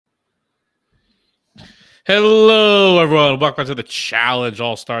Hello, everyone. Welcome to the Challenge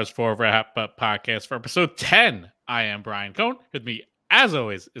All-Stars 4 RHAP podcast for episode 10. I am Brian Cohen. With me, as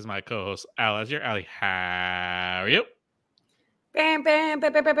always, is my co-host, Ali Lasher. Ali, how are you? Bam, bam,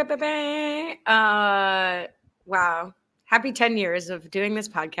 bam, bam, bam, bam, bam. Wow. Happy 10 years of doing this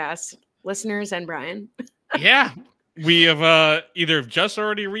podcast, listeners and Brian. Yeah, we have either just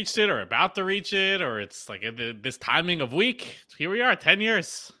already reached it or about to reach it, or it's like this timing of week. Here we are, 10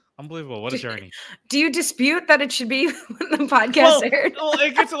 years. Unbelievable. What a journey. Do you dispute that it should be when the podcast aired? Well,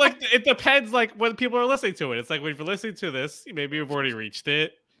 it gets like it depends like when people are listening to it. It's like when you're listening to this, maybe you've already reached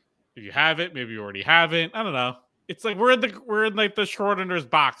it. If you have it, maybe you already haven't. I don't know. It's like we're in like the Schrodinger's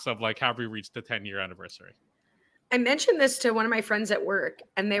box of like have we reached the 10-year anniversary. I mentioned this to one of my friends at work,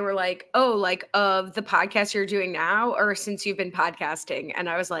 and they were like, "Oh, like of the podcast you're doing now, or since you've been podcasting?" And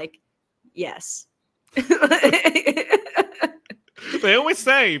I was like, "Yes." They always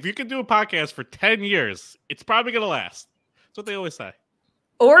say if you can do a podcast for 10 years, it's probably going to last. That's what they always say.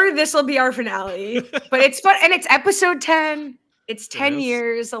 Or this will be our finale. But it's fun. And it's episode 10. It's 10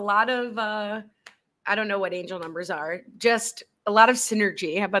 years. A lot of, I don't know what angel numbers are. Just a lot of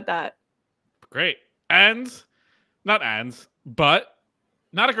synergy. How about that? Great. But not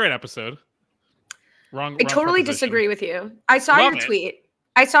a great episode. Wrong I totally disagree with you. I saw your tweet.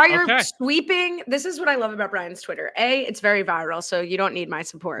 I saw your sweeping. This is what I love about Brian's Twitter. It's very viral, so you don't need my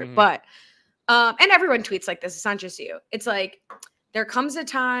support. Mm-hmm. But, and everyone tweets like this. It's not just you. It's like, there comes a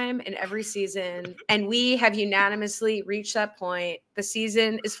time in every season, and we have unanimously reached that point. The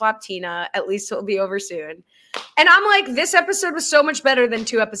season is Floptina. At least it will be over soon. And I'm like, this episode was so much better than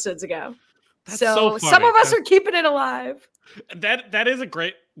 2 episodes ago. So some of us are keeping it alive. That is a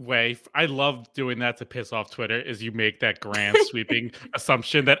great way. I love doing that to piss off Twitter, is you make that grand sweeping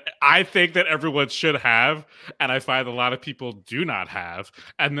assumption that I think that everyone should have, and I find a lot of people do not have,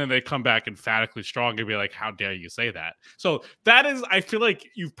 and then they come back emphatically strong and be like, how dare you say that? So that is, I feel like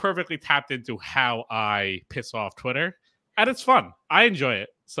you've perfectly tapped into how I piss off Twitter, and it's fun. I enjoy it.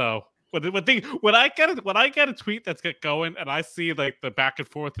 So when I get a tweet that's get going and I see like the back and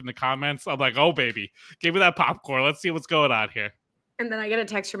forth in the comments, I'm like, oh baby, give me that popcorn. Let's see what's going on here. And then I get a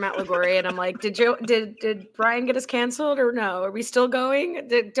text from Matt Ligori, and I'm like, did Brian get us canceled or no? Are we still going?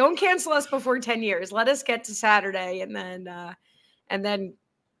 Don't cancel us before 10 years. Let us get to Saturday and then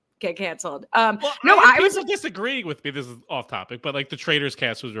get canceled. I was disagreeing with me. This is off topic, but like the Traders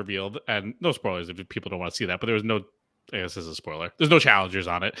cast was revealed, and no spoilers if people don't want to see that, but there was no. I guess this is a spoiler. There's no challengers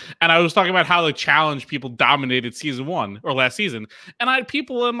on it. And I was talking about how the challenge people dominated season 1 or last season. And I had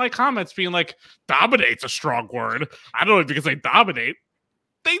people in my comments being like, dominate's a strong word. I don't know if you can say dominate.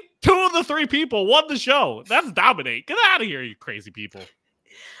 2 of the 3 people won the show. That's dominate. Get out of here, you crazy people.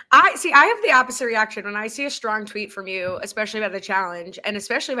 I have the opposite reaction when I see a strong tweet from you, especially about the challenge, and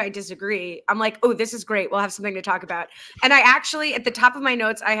especially if I disagree. I'm like, oh, this is great. We'll have something to talk about. And I actually, at the top of my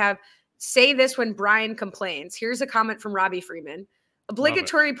notes, I have, say this when Brian complains. Here's a comment from Robbie Freeman.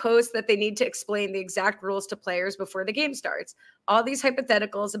 Obligatory post that they need to explain the exact rules to players before the game starts. All these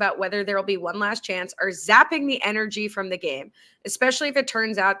hypotheticals about whether there will be one last chance are zapping the energy from the game, especially if it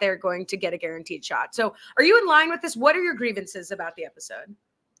turns out they're going to get a guaranteed shot. So are you in line with this? What are your grievances about the episode?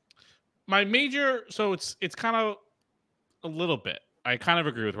 My major, so it's kind of a little bit. I kind of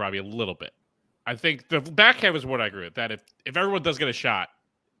agree with Robbie a little bit. I think the back half is what I agree with, that if everyone does get a shot,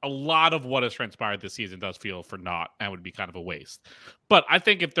 a lot of what has transpired this season does feel for naught and would be kind of a waste. But I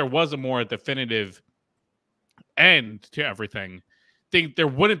think if there was a more definitive end to everything, there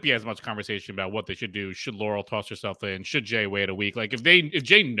wouldn't be as much conversation about what they should do. Should Laurel toss herself in? Should Jay wait a week? Like if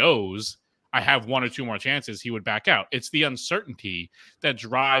Jay knows I have 1 or 2 more chances, he would back out. It's the uncertainty that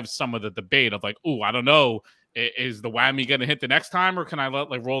drives some of the debate of like, oh, I don't know. Is the whammy going to hit the next time, or can I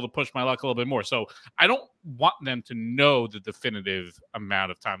roll to push my luck a little bit more? So I don't want them to know the definitive amount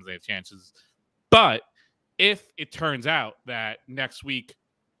of times they have chances. But if it turns out that next week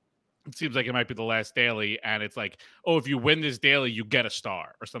it seems like it might be the last daily, and it's like, oh, if you win this daily, you get a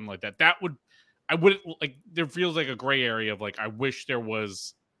star or something like that. I wouldn't like. There feels like a gray area of like, I wish there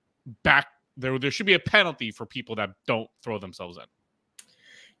was there should be a penalty for people that don't throw themselves in.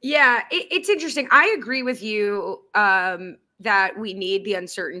 Yeah, it's interesting. I agree with you that we need the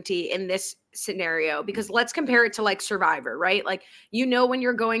uncertainty in this scenario, because let's compare it to like Survivor, right? Like, when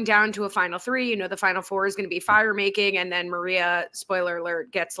you're going down to a final 3, the final 4 is going to be fire making, and then Maria, spoiler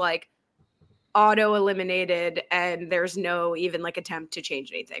alert, gets like auto eliminated and there's no even like attempt to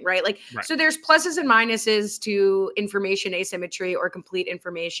change anything, right? Like, right. So there's pluses and minuses to information asymmetry or complete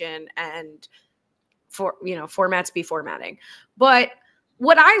information, and formats be formatting. But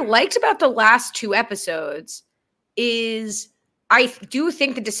what I liked about the last 2 episodes is I do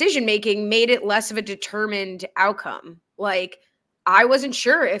think the decision making made it less of a determined outcome. Like, I wasn't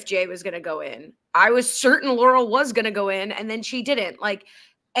sure if Jay was going to go in. I was certain Laurel was going to go in, and then she didn't. Like,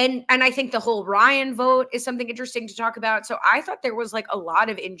 and I think the whole Ryan vote is something interesting to talk about. So I thought there was like a lot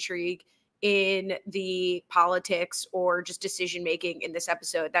of intrigue in the politics or just decision making in this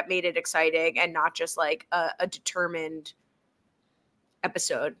episode that made it exciting and not just like a determined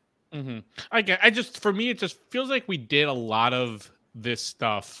episode. Mm-hmm. I just, for me, it just feels like we did a lot of this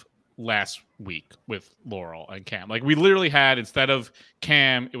stuff last week with Laurel and Cam. Like, we literally had, instead of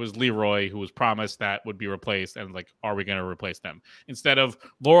Cam, it was Leroy who was promised that would be replaced, and like, are we going to replace them? Instead of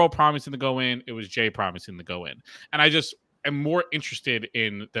Laurel promising to go in, it was Jay promising to go in. And I just am more interested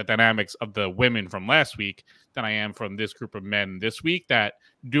in the dynamics of the women from last week than I am from this group of men this week, that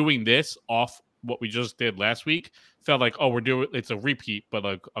doing this off what we just did last week felt like, oh, it's a repeat, but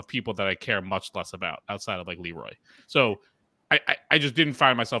like of people that I care much less about outside of like Leroy. So I just didn't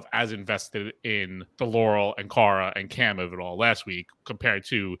find myself as invested in the Laurel and Cara and Cam of it all last week compared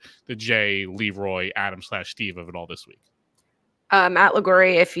to the Jay, Leroy, Adam/Steve of it all this week. Matt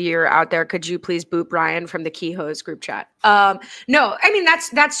Liguori, if you're out there, could you please boot Brian from the Keyhose group chat? No, I mean,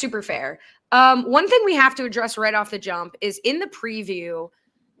 that's super fair. One thing we have to address right off the jump is in the preview,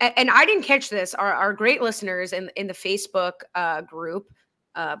 and I didn't catch this, our great listeners in the Facebook group,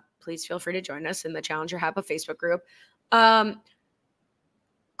 please feel free to join us in the Challenger RHAP Facebook group,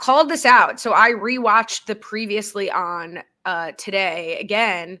 called this out. So I rewatched the previously on today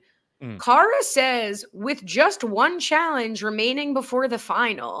again. Cara says, with just one challenge remaining before the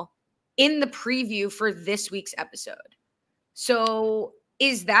final in the preview for this week's episode. So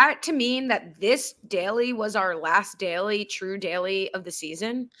is that to mean that this daily was our last daily, true daily of the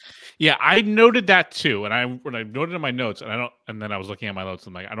season? Yeah, I noted that too. And when I noted in my notes, and then I was looking at my notes,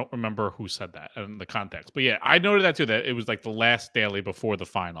 and like, I don't remember who said that in the context. But yeah, I noted that too, that it was like the last daily before the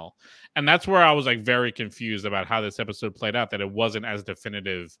final. And that's where I was like very confused about how this episode played out, that it wasn't as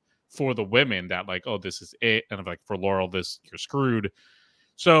definitive for the women, that like, oh, this is it. And like, for Laurel, you're screwed.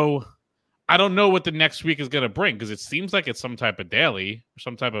 So I don't know what the next week is going to bring, because it seems like it's some type of daily or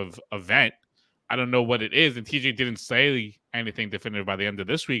some type of event. I don't know what it is. And TJ didn't say anything definitive by the end of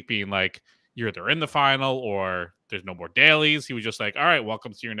this week, being like, you're either in the final or there's no more dailies. He was just like, all right,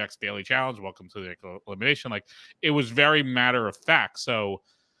 welcome to your next daily challenge. Welcome to the elimination. Like, it was very matter of fact. So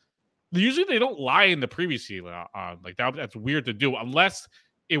usually they don't lie in the previous season. Like, that's weird to do, unless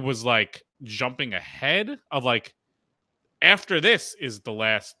it was like jumping ahead of like, after this is the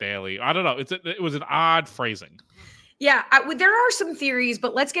last daily. I don't know. It was an odd phrasing. Yeah, there are some theories,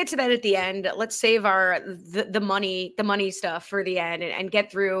 but let's get to that at the end. Let's save the money stuff for the end and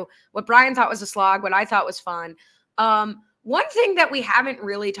get through what Brian thought was a slog, what I thought was fun. One thing that we haven't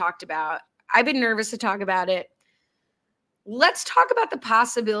really talked about, I've been nervous to talk about it. Let's talk about the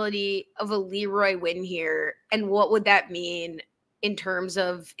possibility of a Leroy win here, and what would that mean in terms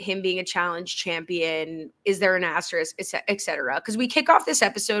of him being a challenge champion? Is there an asterisk, et cetera? Because we kick off this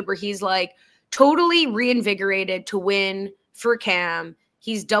episode where he's like totally reinvigorated to win for Cam.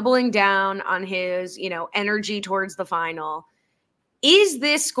 He's doubling down on his, energy towards the final. Is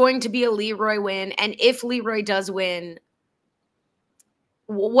this going to be a Leroy win? And if Leroy does win,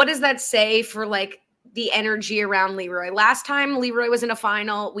 what does that say for like the energy around Leroy? Last time Leroy was in a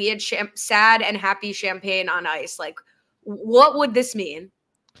final, we had sad and happy champagne on ice. Like, what would this mean?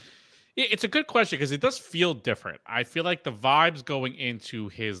 Yeah, it's a good question, because it does feel different. I feel like the vibes going into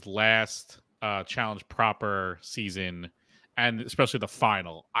his last challenge proper season, and especially the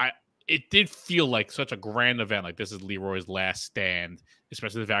final, it did feel like such a grand event. Like, this is Leroy's last stand,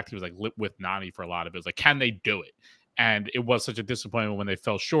 especially the fact he was like lit with Nany for a lot of it. It was like, can they do it? And it was such a disappointment when they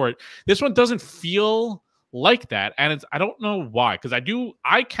fell short. This one doesn't feel like that, and I don't know why, because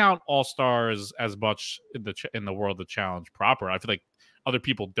I count All-Stars as much in the world of challenge proper. I feel like other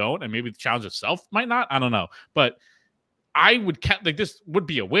people don't, and maybe the challenge itself might not. I don't know, but I would count, like, this would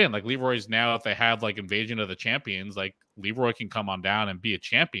be a win. Like, Leroy's now, if they have like Invasion of the Champions, like, Leroy can come on down and be a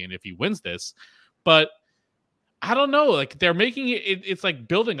champion if he wins this. But I don't know, like, they're making it's like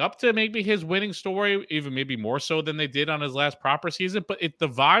building up to maybe his winning story, even maybe more so than they did on his last proper season. But the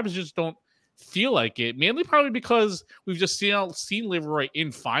vibes just don't feel like it, mainly probably because we've just seen Leroy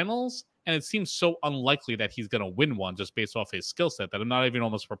in finals, and it seems so unlikely that he's going to win one just based off his skill set, that I'm not even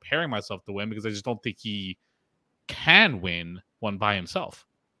almost preparing myself to win, because I just don't think he can win one by himself.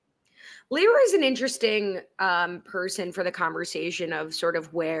 Leroy is an interesting person for the conversation of sort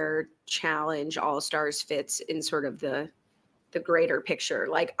of where Challenge All-Stars fits in sort of the greater picture.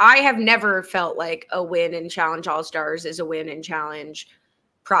 Like, I have never felt like a win in Challenge All-Stars is a win in Challenge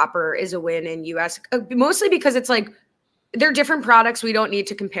proper is a win in US, mostly because it's like they're different products. We don't need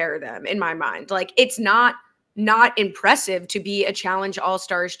to compare them in my mind. Like, it's not impressive to be a Challenge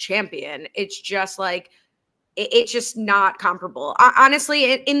All-Stars champion. It's just like, it's just not comparable.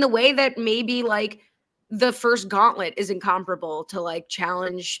 Honestly, in the way that maybe like the first gauntlet isn't comparable to like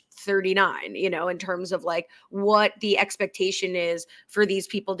Challenge 39, you know, in terms of like what the expectation is for these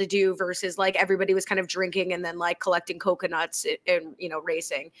people to do versus like everybody was kind of drinking and then like collecting coconuts and, you know,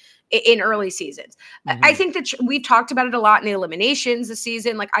 racing in early seasons. I think that we've talked about it a lot in the eliminations this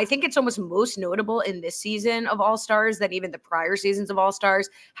season. Like, I think it's almost most notable in this season of All Stars than even the prior seasons of All Stars,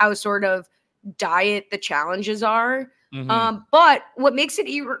 how sort of diet the challenges are. But what makes it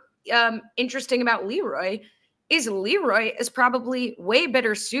interesting about Leroy is probably way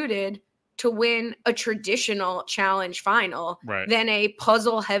better suited to win a traditional challenge final than a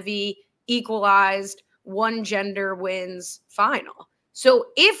puzzle heavy, equalized, one gender wins final. So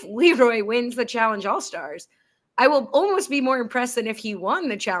if Leroy wins the Challenge All-Stars, I will almost be more impressed than if he won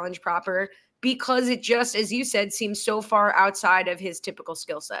the challenge proper, because it just, as you said, seems so far outside of his typical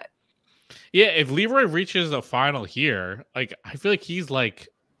skill set. Yeah, if Leroy reaches a final here, like, I feel like he's like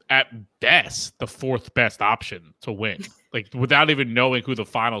at best the fourth best option to win, like without even knowing who the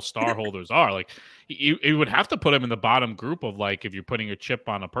final star holders are. Like, you would have to put him in the bottom group of like, if you're putting your chip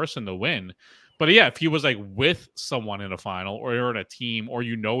on a person to win. But yeah, if he was like with someone in a final, or you're in a team, or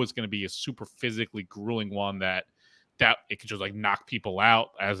you know it's going to be a super physically grueling one that it could just like knock people out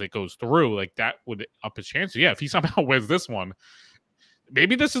as it goes through, like that would up his chances. Yeah, if he somehow wins this one,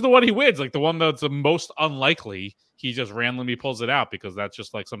 maybe this is the one he wins, like the one that's the most unlikely. He just randomly pulls it out because that's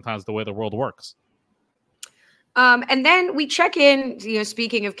just like sometimes the way the world works. And then we check in, you know,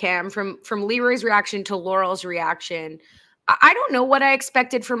 speaking of Cam, from Leroy's reaction to Laurel's reaction. I don't know what I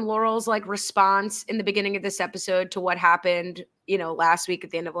expected from Laurel's like response in the beginning of this episode to what happened, you know, last week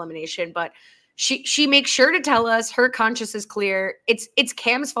at the end of elimination, but she makes sure to tell us her conscience is clear. It's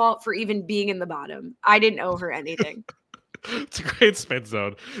Cam's fault for even being in the bottom. I didn't owe her anything. It's a great spin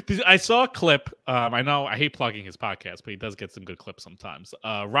zone. I saw a clip. I know I hate plugging his podcast, but he does get some good clips sometimes.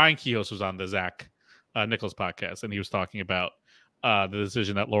 Ryan Keough was on the Zach Nichols podcast, and he was talking about the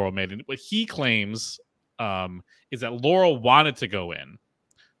decision that Laurel made. And what he claims is that Laurel wanted to go in,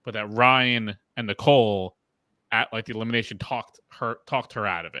 but that Ryan and Nicole at like the elimination talked her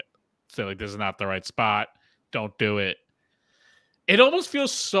out of it. So like, this is not the right spot. Don't do it. It almost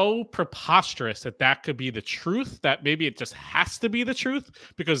feels so preposterous that could be the truth, that maybe it just has to be the truth,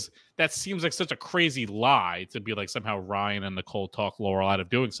 because that seems like such a crazy lie to be like somehow Ryan and Nicole talk Laurel out of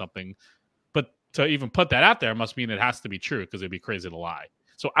doing something. But to even put that out there must mean it has to be true, because it'd be crazy to lie.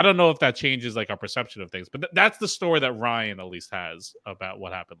 So I don't know if that changes like our perception of things, but that's the story that Ryan at least has about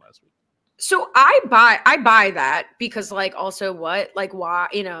what happened last week. So I buy that, because like, also what, like, why,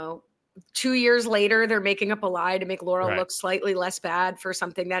 you know, 2 years later, they're making up a lie to make Laurel look slightly less bad for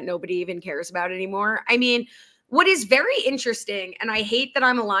something that nobody even cares about anymore. I mean, what is very interesting, and I hate that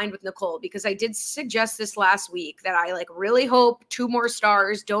I'm aligned with Nicole, because I did suggest this last week, that I like really hope 2 more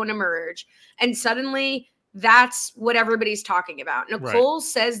stars don't emerge. And suddenly that's what everybody's talking about. Nicole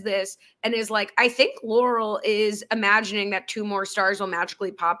says this and is like, I think Laurel is imagining that 2 more stars will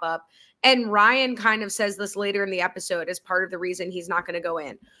magically pop up. And Ryan kind of says this later in the episode as part of the reason he's not going to go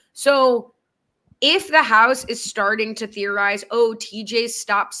in. So if the house is starting to theorize, oh, TJ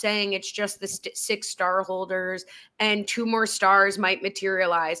stopped saying it's just the 6 star holders and 2 more stars might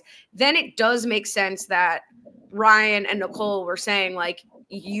materialize, then it does make sense that Ryan and Nicole were saying, like,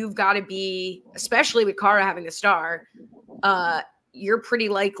 you've got to be, especially with Cara having a star, you're pretty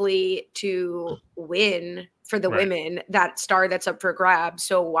likely to win for the women, that star that's up for grabs.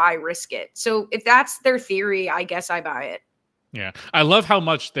 So why risk it? So if that's their theory, I guess I buy it. Yeah. I love how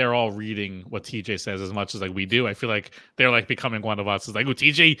much they're all reading what TJ says as much as like we do. I feel like they're like becoming one of us. It's like, oh,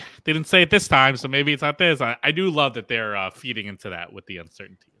 TJ didn't say it this time, so maybe it's not this. I do love that they're feeding into that with the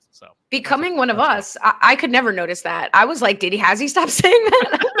uncertainties. So becoming one of us, I could never notice that. I was like, has he stopped saying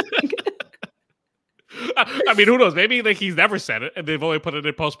that? I mean, who knows? Maybe like he's never said it and they've only put it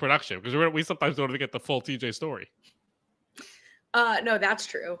in post-production, because we sometimes don't even get the full TJ story. No, that's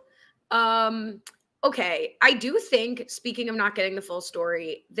true. Okay, I do think, speaking of not getting the full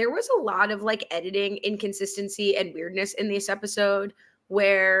story, there was a lot of like editing inconsistency and weirdness in this episode,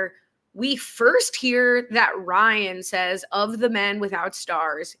 where we first hear that Ryan says, of the men without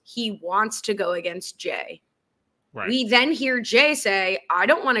stars, he wants to go against Jay. We then hear Jay say, I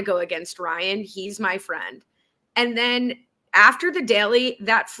don't want to go against Ryan. He's my friend. And then after the daily,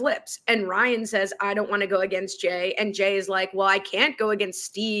 that flips. And Ryan says, I don't want to go against Jay. And Jay is like, well, I can't go against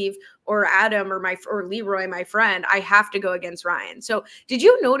Steve or Adam or Leroy, my friend. I have to go against Ryan. So did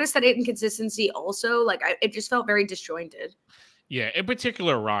you notice that inconsistency also? Like, it just felt very disjointed. Yeah, in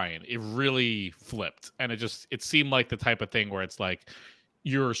particular, Ryan, it really flipped. And it seemed like the type of thing where it's like,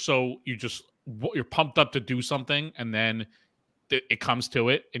 you're pumped up to do something, and then it comes to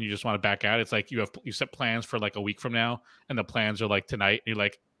it and you just want to back out. It's like you set plans for like a week from now, and the plans are like tonight. And you're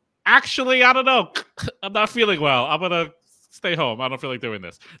like, actually, I don't know. I'm not feeling well. I'm going to stay home. I don't feel like doing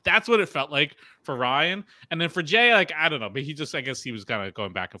this. That's what it felt like for Ryan. And then for Jay, like, I don't know, but I guess he was kind of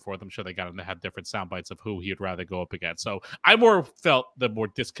going back and forth. I'm sure they got him to have different sound bites of who he would rather go up against. So I felt the more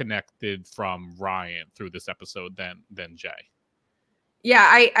disconnected from Ryan through this episode than Jay. Yeah,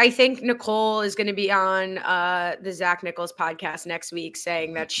 I think Nicole is going to be on the Zach Nichols podcast next week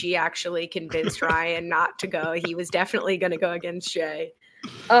saying that she actually convinced Ryan not to go. He was definitely going to go against Jay.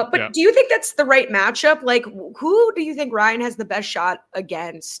 But do you think that's the right matchup? Like, who do you think Ryan has the best shot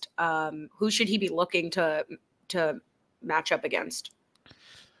against? Who should he be looking to match up against?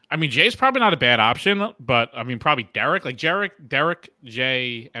 I mean, Jay's probably not a bad option, but I mean, probably Derek. Like Derek,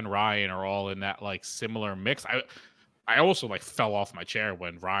 Jay, and Ryan are all in that like similar mix. I also like fell off my chair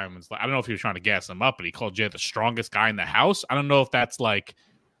when Ryan was like, I don't know if he was trying to gas him up, but he called Jay the strongest guy in the house. I don't know if that's like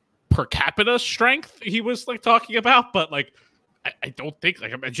per capita strength he was like talking about, but like, I don't think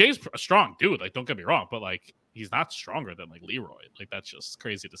like, I mean, Jay's a strong dude. Like, don't get me wrong, but like, he's not stronger than like Leroy. Like, that's just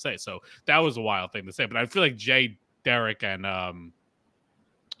crazy to say. So that was a wild thing to say, but I feel like Jay, Derek, and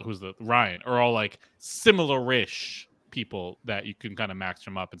Ryan are all like similar-ish people that you can kind of match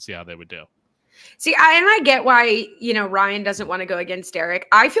them up and see how they would do. See, I get why, Ryan doesn't want to go against Derek.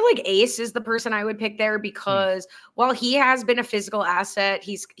 I feel like Ace is the person I would pick there because while he has been a physical asset,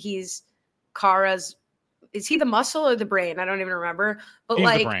 he's Kara's, is he the muscle or the brain? I don't even remember. But he's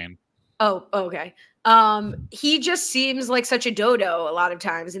like the brain. Oh, okay. He just seems like such a dodo a lot of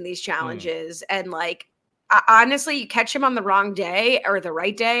times in these challenges. And like, honestly, you catch him on the wrong day or the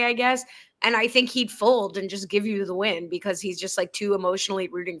right day, I guess. And I think he'd fold and just give you the win because he's just like too emotionally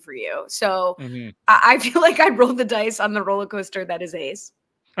rooting for you. So I feel like I'd roll the dice on the roller coaster that is Ace.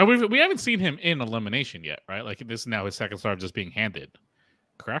 And we haven't seen him in elimination yet, right? Like this is now his second star just being handed,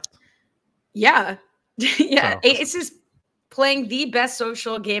 correct? Yeah. Yeah. So. Ace is playing the best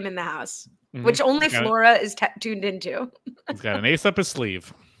social game in the house, which only Flora is tuned into. He's got an ace up his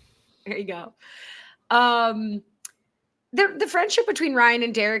sleeve. There you go. The friendship between Ryan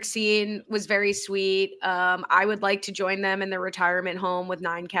and Derek scene was very sweet. I would like to join them in their retirement home with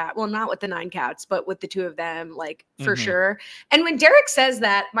 9 cats. Well, not with the 9 cats, but with the 2 of them, like for sure. And when Derek says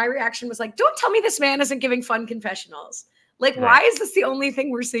that, my reaction was like, don't tell me this man isn't giving fun confessionals. Like, why is this the only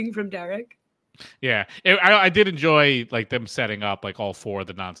thing we're seeing from Derek? Yeah, I did enjoy like them setting up like all 4 of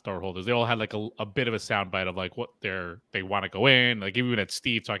the non-star holders. They all had like a bit of a soundbite of like what they want to go in. Like even at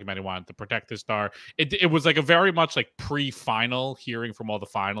Steve talking about he wanted to protect his star. It was like a very much like pre-final hearing from all the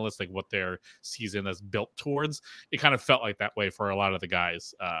finalists, like what their season is built towards. It kind of felt like that way for a lot of the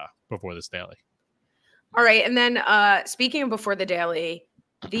guys before this daily. All right, and then speaking of before the daily,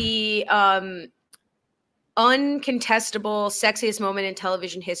 the uncontestable sexiest moment in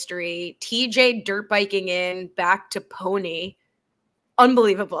television history, TJ dirt biking in back to Pony.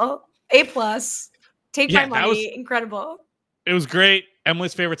 Unbelievable. A+. Take my money. Incredible. It was great.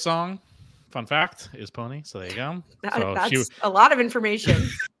 Emily's favorite song, fun fact, is Pony. So there you go. That's a lot of information.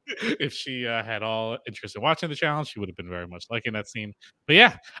 If she had all interest in watching the challenge, she would have been very much liking that scene. But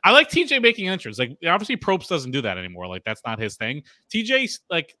yeah, I like TJ making entrance. Like obviously Probst doesn't do that anymore. Like that's not his thing. TJ's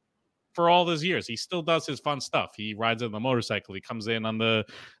like, for all those years, he still does his fun stuff. He rides on the motorcycle. He comes in on the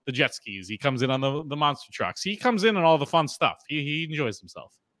jet skis. He comes in on the monster trucks. He comes in on all the fun stuff. He enjoys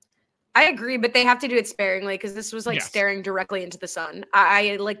himself. I agree, but they have to do it sparingly because this was like staring directly into the sun.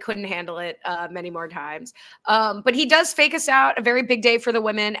 I like couldn't handle it many more times. But he does fake us out. A very big day for the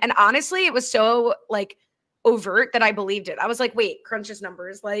women. And honestly, it was so like overt that I believed it. I was like, wait, crunch his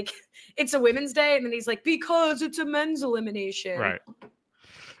numbers. Like it's a women's day. And then he's like, because it's a men's elimination. Right.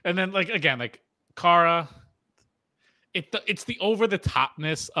 And then, like, again, like, Cara, it's the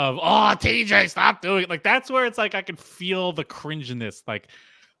over-the-topness of, oh, TJ, stop doing it. Like, that's where it's like I can feel the cringiness. Like,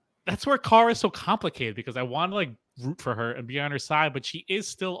 that's where Cara is so complicated because I want to, like, root for her and be on her side, but she is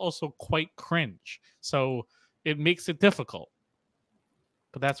still also quite cringe. So it makes it difficult.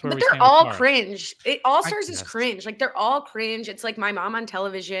 But that's where they're all cringe. All Stars is cringe. Like, they're all cringe. It's like my mom on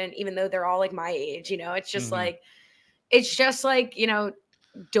television, even though they're all, like, my age, It's just like,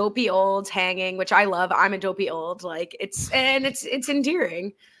 dopey olds hanging, which I love. I'm a dopey old. Like it's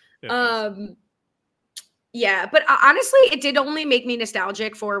endearing. Yeah, but honestly, it did only make me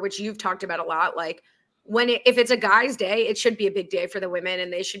nostalgic for, which you've talked about a lot, like if it's a guy's day, it should be a big day for the women,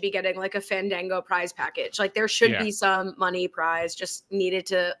 and they should be getting like a Fandango prize package. Like there should be some money prize. Just needed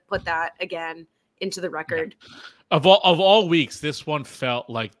to put that again into the record. Yeah. Of all weeks, this one felt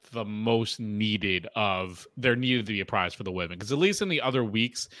like the most needed of there needed to be a prize for the women. Because at least in the other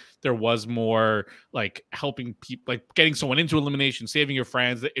weeks, there was more like helping people, like getting someone into elimination, saving your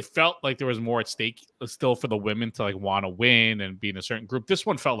friends. It felt like there was more at stake still for the women to like want to win and be in a certain group. This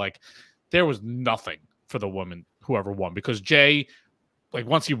one felt like there was nothing for the woman, whoever won, because Jay, like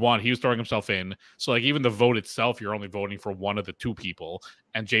once he won, he was throwing himself in. So like even the vote itself, you're only voting for one of the two people,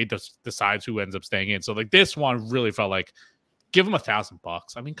 and Jay decides who ends up staying in. So like this one really felt like give him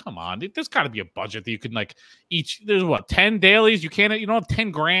 $1,000. I mean, come on, there's got to be a budget that you can like each. There's what 10 dailies. You don't have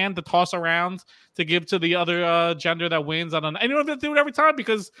 10 grand to toss around to give to the other gender that wins on. And you don't have to do it every time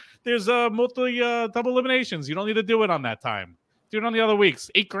because there's multiple double eliminations. You don't need to do it on that time. Do it on the other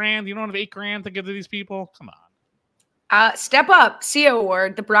weeks. $8,000. You don't have $8,000 to give to these people. Come on. Step Up, Sia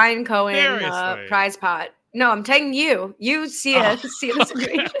Award, the Brian Cohen prize pot. No, I'm taking you. You see the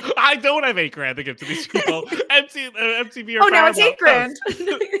situation. I don't have $8,000 to give to these people. MTV. Oh, no, it's $8,000.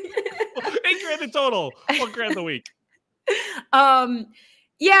 $8,000 in total. $1,000 a week.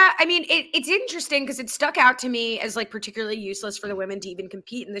 Yeah, I mean, it's interesting because it stuck out to me as like particularly useless for the women to even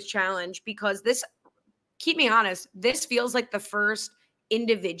compete in this challenge because this, keep me honest, this feels like the first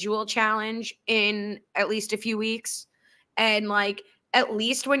individual challenge in at least a few weeks. And like, at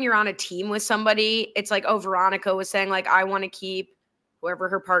least when you're on a team with somebody, it's like, oh, Veronica was saying like, I want to keep whoever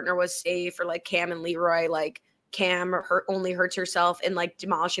her partner was safe, or like Cam and Leroy, like Cam only hurts herself in like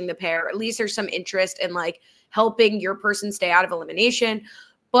demolishing the pair. At least there's some interest in like helping your person stay out of elimination.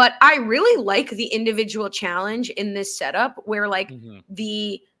 But I really like the individual challenge in this setup where like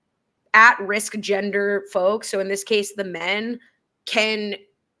the at-risk gender folks, so in this case, the men, can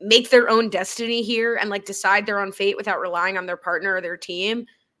make their own destiny here and like decide their own fate without relying on their partner or their team.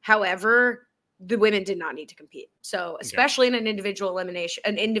 However, the women did not need to compete. So especially in an individual elimination,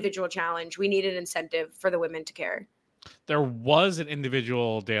 an individual challenge, we need an incentive for the women to carry. There was an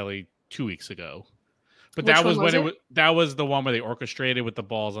individual daily 2 weeks ago, but Which that was when when that was the one where they orchestrated with the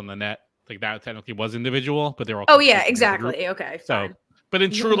balls on the net. Like that technically was individual, but they're all. Oh yeah, exactly. Okay. So, fine. But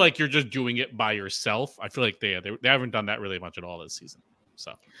in true, like you're just doing it by yourself. I feel like they haven't done that really much at all this season.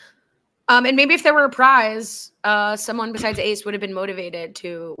 So, and maybe if there were a prize, someone besides Ace would have been motivated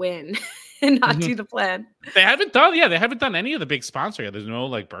to win and not do the plan. They haven't done any of the big sponsor yet. There's no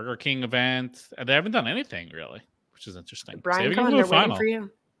like Burger King event. They haven't done anything really, which is interesting. Brian Cohen, they're waiting for you.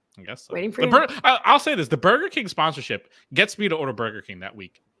 I guess so. Waiting for you. I'll say this: the Burger King sponsorship gets me to order Burger King that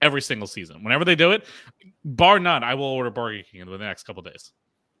week every single season. Whenever they do it, bar none, I will order Burger King in the next couple of days.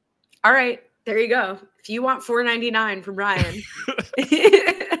 All right, there you go. If you want $4.99 from Brian.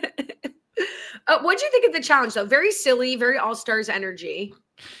 What'd you think of the challenge, though? Very silly, very All-Stars energy.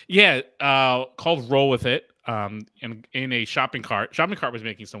 Yeah, called Roll With It. In a shopping cart. Shopping cart was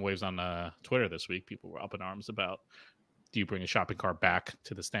making some waves on Twitter this week. People were up in arms about, do you bring a shopping cart back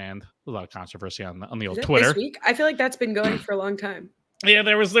to the stand? A lot of controversy on the old Twitter. This week? I feel like that's been going for a long time. Yeah,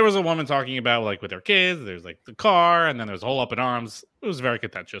 there was a woman talking about like with her kids. There's like the car, and then there's a whole up in arms. It was very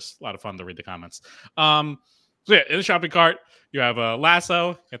contentious. A lot of fun to read the comments. So yeah, in the shopping cart, you have a lasso.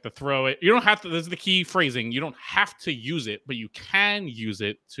 You have to throw it. You don't have to. This is the key phrasing. You don't have to use it, but you can use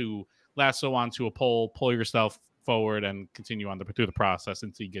it to lasso onto a pole, pull yourself forward, and continue on through the process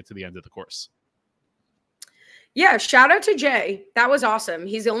until you get to the end of the course. Yeah, shout out to Jay. That was awesome.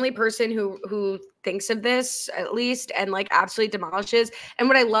 He's the only person who thinks of this at least and like absolutely demolishes. And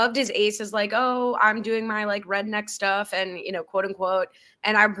what I loved is Ace is like, oh, I'm doing my like redneck stuff and, you know, quote unquote,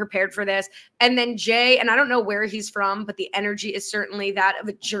 and I'm prepared for this. And then Jay, and I don't know where he's from, but the energy is certainly that of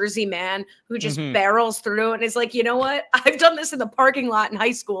a Jersey man who just barrels through and is like, you know what? I've done this in the parking lot in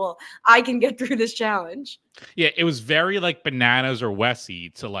high school. I can get through this challenge. Yeah, it was very like Bananas or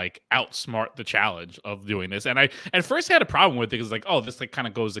Wessie to like outsmart the challenge of doing this. And I at first had a problem with it because like, oh, this like kind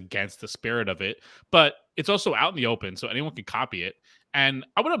of goes against the spirit of it. But it's also out in the open, so anyone can copy it. And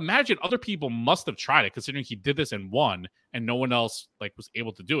I would imagine other people must have tried it, considering he did this and won, and no one else like was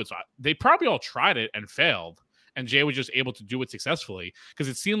able to do it. So they probably all tried it and failed, and Jay was just able to do it successfully because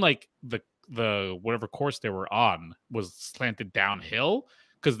it seemed like the whatever course they were on was slanted downhill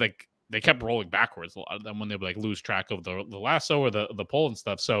because like they kept rolling backwards a lot of them when they would like lose track of the lasso or the pole and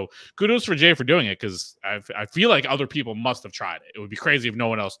stuff. So kudos for Jay for doing it because I feel like other people must have tried it. It would be crazy if no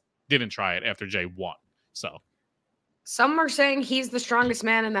one else didn't try it after Jay won. So. Some are saying he's the strongest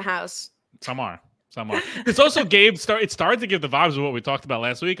man in the house. Some are. Some are. It's also it started to give the vibes of what we talked about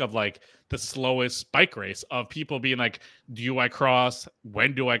last week of like the slowest bike race of people being like, do I cross?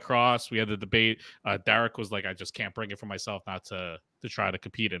 When do I cross? We had the debate. Derek was like, I just can't bring it for myself not to try to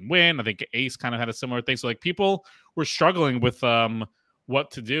compete and win. I think Ace kind of had a similar thing. So like people were struggling with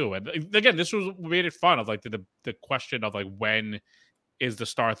what to do. And again, this was made it fun of like the question of like when is the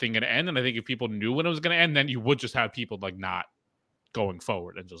star thing going to end? And I think if people knew when it was going to end, then you would just have people like not going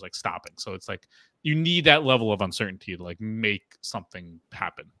forward and just like stopping. So it's like you need that level of uncertainty to like make something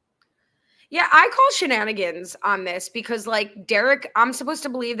happen. Yeah, I call shenanigans on this because like Derek, I'm supposed to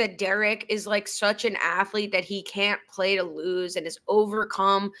believe that Derek is like such an athlete that he can't play to lose and is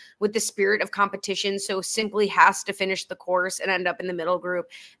overcome with the spirit of competition. So simply has to finish the course and end up in the middle group.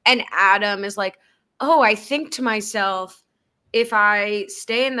 And Adam is like, oh, I think to myself, if I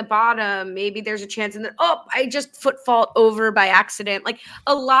stay in the bottom, maybe there's a chance. And then, oh, I just foot fault over by accident. Like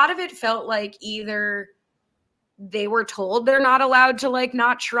a lot of it felt like either they were told they're not allowed to like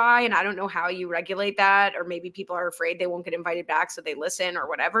not try. And I don't know how you regulate that. Or maybe people are afraid they won't get invited back. So they listen or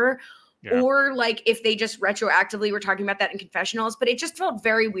whatever. Yeah. Or like if they just retroactively were talking about that in confessionals. But it just felt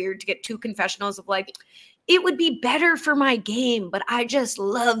very weird to get 2 confessionals of like, it would be better for my game, but I just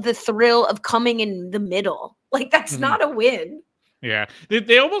love the thrill of coming in the middle. Like, that's not a win. Yeah.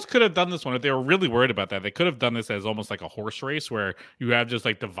 They almost could have done this one if they were really worried about that. They could have done this as almost like a horse race where you have just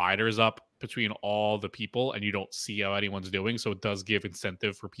like dividers up between all the people and you don't see how anyone's doing. So it does give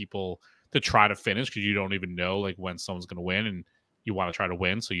incentive for people to try to finish because you don't even know like when someone's going to win and you want to try to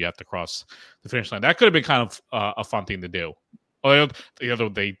win. So you have to cross the finish line. That could have been kind of a fun thing to do. The other,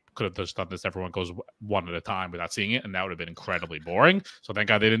 they could have just done this. Everyone goes one at a time without seeing it, and that would have been incredibly boring. So thank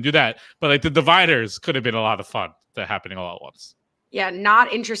God they didn't do that. But like the dividers could have been a lot of fun to happening all at once. Yeah,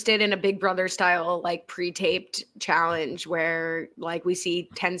 not interested in a Big Brother style like pre-taped challenge where like we see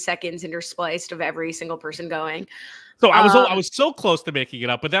 10 seconds interspliced of every single person going. So I was so close to making it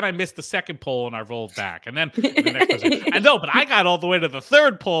up, but then I missed the second poll and I rolled back. And then the next person, I know, but I got all the way to the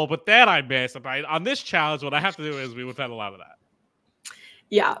third poll, but then I missed. On this challenge, what I have to do is we would have had a lot of that.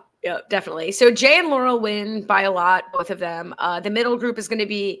 Yeah, definitely. So Jay and Laurel win by a lot, both of them. The middle group is going to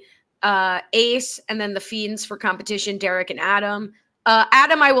be Ace and then the Fiends for competition, Derek and Adam.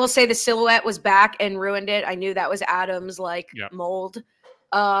 Adam, I will say the silhouette was back and ruined it. I knew that was Adam's mold.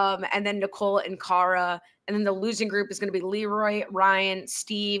 And then Nicole and Cara. And then the losing group is going to be Leroy, Ryan,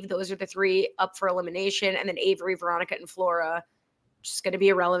 Steve. Those are the 3 up for elimination. And then Avery, Veronica, and Flora. Just going to be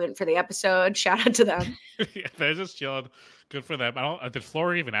irrelevant for the episode. Shout out to them. Yeah, they're just chilling. Good for them. Did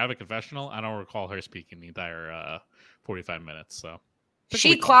Flora even have a confessional? I don't recall her speaking the entire 45 minutes. So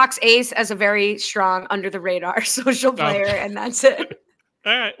she clocks Ace as a very strong under the radar social player, and that's it.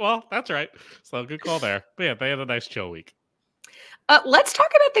 All right. Well, that's right. So good call there. But yeah, they had a nice chill week. Let's talk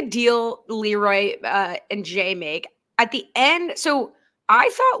about the deal Leroy and Jay make at the end. So I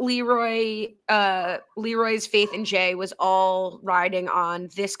thought Leroy's faith in Jay was all riding on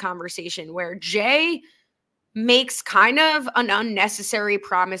this conversation where Jay makes kind of an unnecessary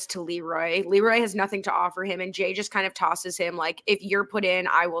promise to Leroy. Leroy has nothing to offer him, and Jay just kind of tosses him like, if you're put in,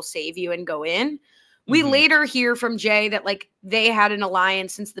 I will save you and go in. We later hear from Jay that like they had an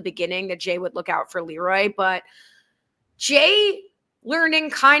alliance since the beginning, that Jay would look out for Leroy, but Jay, learning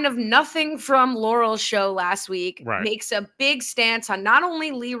kind of nothing from Laurel's show last week, makes a big stance on not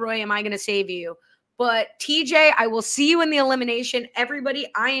only Leroy, am I going to save you, but TJ, I will see you in the elimination. Everybody,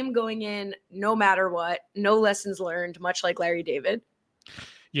 I am going in no matter what. No lessons learned, much like Larry David.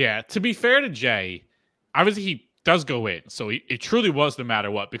 Yeah, to be fair to Jay, obviously he does go in. So it truly was no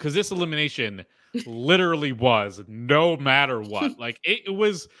matter what, because this elimination literally was no matter what. Like it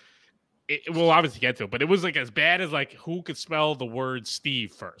was... we'll obviously get to it, but it was like as bad as like who could spell the word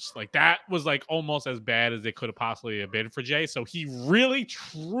Steve first. Like that was like almost as bad as it could have possibly have been for Jay. So he really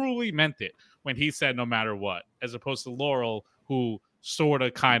truly meant it when he said no matter what, as opposed to Laurel, who sort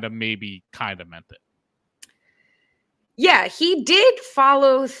of kind of meant it. Yeah, he did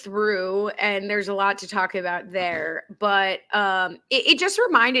follow through, and there's a lot to talk about there. But it just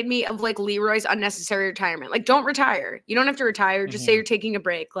reminded me of like Leroy's unnecessary retirement. Like, don't retire. You don't have to retire. Just say you're taking a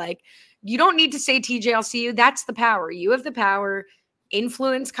break. Like, you don't need to say, TJ, I'll see you. That's the power. You have the power.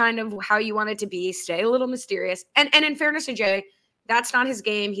 Influence kind of how you want it to be. Stay a little mysterious. And in fairness to Jay, that's not his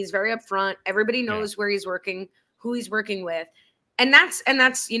game. He's very upfront. Everybody knows where he's working, who he's working with. And that's,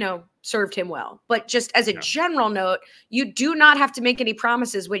 served him well. But just as a general note, you do not have to make any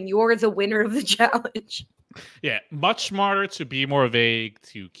promises when you're the winner of the challenge. Yeah, much smarter to be more vague,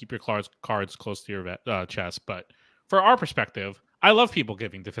 to keep your cards close to your chest. But for our perspective, I love people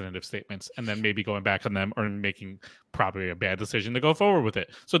giving definitive statements and then maybe going back on them or making probably a bad decision to go forward with it.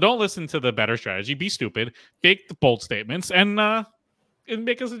 So don't listen to the better strategy. Be stupid, make the bold statements, and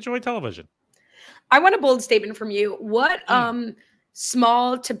make us enjoy television. I want a bold statement from you. What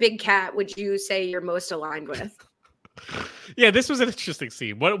small to big cat would you say you're most aligned with? Yeah, this was an interesting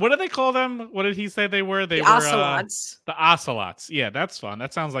scene. What do they call them? What did he say they were? They the were Ocelots. The Ocelots. Yeah, that's fun.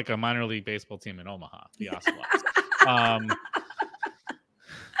 That sounds like a minor league baseball team in Omaha. The Ocelots.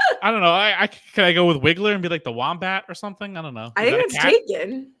 I don't know. Can I go with Wiggler and be like the Wombat or something? I don't know. I think it's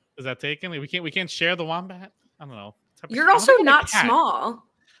taken. Is that taken? Like, we can't share the Wombat. I don't know. You're also not small.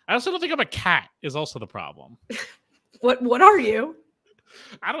 I also don't think I'm a cat. Is also the problem. What are you?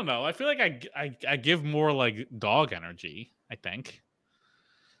 I don't know. I feel like I give more like dog energy. I think.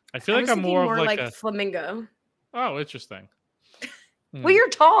 I feel like I'm more of like a flamingo. Oh, interesting. Well, you're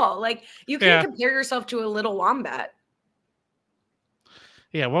tall. Like you can't compare yourself to a little wombat.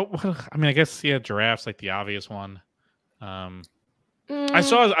 Yeah. What? I mean, I guess giraffe's like the obvious one. I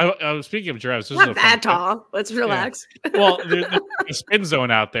saw. I was speaking of giraffes. Not that tall. Let's relax. Yeah. Well, there's a spin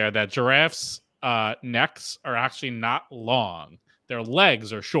zone out there that giraffes' necks are actually not long. Their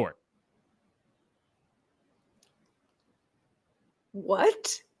legs are short.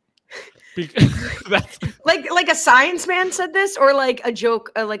 What? That's like a science man said this, or like a joke,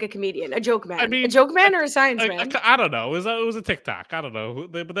 like a comedian, a joke man. I mean, a joke man or a science man? I don't know. It was a TikTok. I don't know,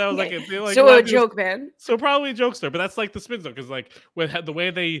 but that was like so a joke man. So probably a jokester, but that's like the spin zone because like with the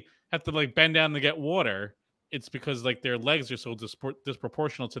way they have to like bend down to get water, it's because like their legs are so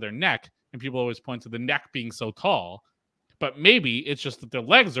disproportional to their neck, and people always point to the neck being so tall. But maybe it's just that their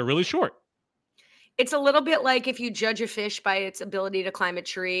legs are really short. It's a little bit like if you judge a fish by its ability to climb a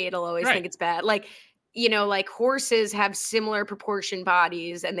tree, it'll always think it's bad. Like, like horses have similar proportion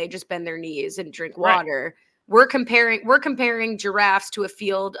bodies and they just bend their knees and drink water. Right. We're comparing giraffes to a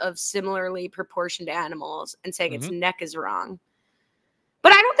field of similarly proportioned animals and saying its neck is wrong.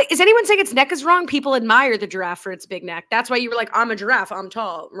 But I don't think, is anyone saying its neck is wrong? People admire the giraffe for its big neck. That's why you were like, I'm a giraffe, I'm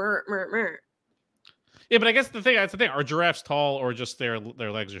tall. Mer, mer, mer. Yeah, but I guess that's the thing. Are giraffes tall or just their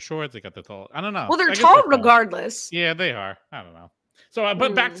legs are short? They got the tall. I don't know. Well, they're tall regardless. Yeah, they are. I don't know. So,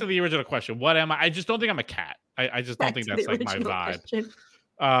 but back to the original question. What am I? I just don't think I'm a cat. I just don't think that's like my vibe. Question.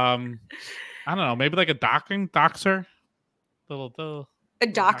 I don't know. Maybe like a doxer. A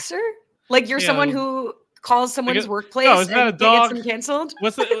doxer? Like you're someone who calls someone's workplace no, isn't that a dog? Gets them canceled?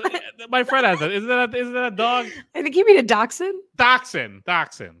 What's my friend has it. Isn't that a dog? I think you mean a dachshund. Dachshund.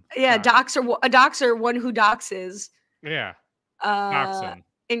 Yeah, a doxer, one who doxes. Yeah. Dachshund.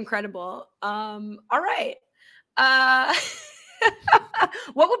 Incredible. All right.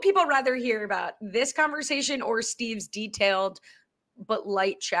 What would people rather hear about, this conversation or Steve's detailed but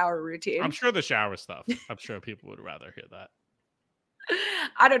light shower routine? I'm sure the shower stuff. I'm sure people would rather hear that.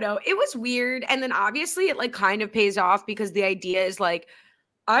 I don't know. It was weird. And then obviously it like kind of pays off because the idea is like,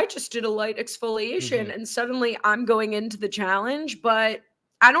 I just did a light exfoliation and suddenly I'm going into the challenge, but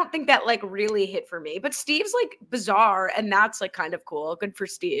I don't think that like really hit for me. But Steve's like bizarre and that's like kind of cool. Good for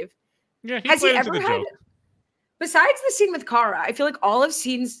Steve. Yeah, has he ever had, besides the scene with Kara, I feel like all of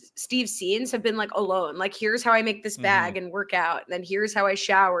Steve's scenes have been like alone. Like, here's how I make this bag and work out. And then here's how I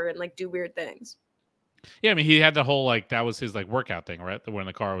shower and like do weird things. Yeah, I mean, he had the whole, like, that was his, like, workout thing, right? When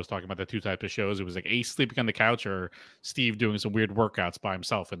the car was talking about the two types of shows, it was, like, Ace sleeping on the couch or Steve doing some weird workouts by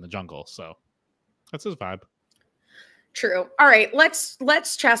himself in the jungle. So that's his vibe. True. All right, let's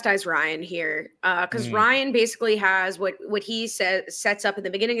chastise Ryan here, because Ryan basically has what he sets up in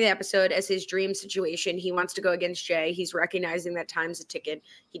the beginning of the episode as his dream situation. He wants to go against Jay. He's recognizing that time's a ticket.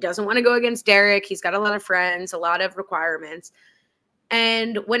 He doesn't want to go against Derek. He's got a lot of friends, a lot of requirements.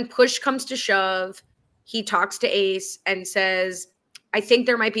 And when push comes to shove, he talks to Ace and says, I think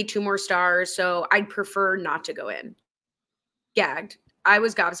there might be 2 more stars, so I'd prefer not to go in. Gagged. I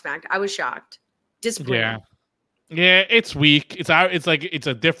was gobsmacked. I was shocked. Disappointed. Yeah, it's weak. It's not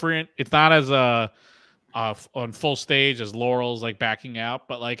as on full stage as Laurel's like backing out,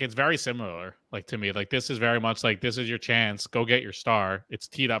 but like it's very similar. Like to me, like this is very much like this is your chance. Go get your star. It's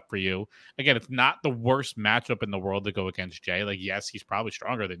teed up for you. Again, it's not the worst matchup in the world to go against Jay. Like, yes, he's probably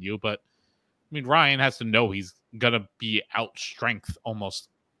stronger than you, but I mean, Ryan has to know he's gonna be out strength almost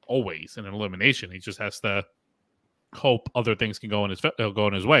always in an elimination. He just has to hope other things can go in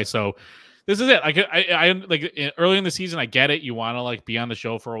his way. So this is it. I like early in the season, I get it. You want to like be on the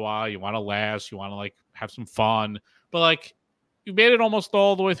show for a while. You want to last. You want to like have some fun. But like you made it almost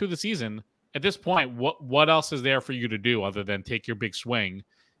all the way through the season. At this point, what else is there for you to do other than take your big swing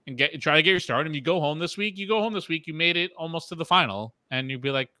and try to get your start? And you go home this week. You made it almost to the final, and you'd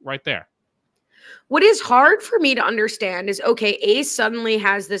be like right there. What is hard for me to understand is, okay, Ace suddenly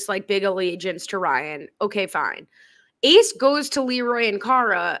has this like big allegiance to Ryan. Okay, fine. Ace goes to Leroy and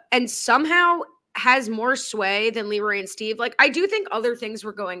Cara and somehow has more sway than Leroy and Steve. Like, I do think other things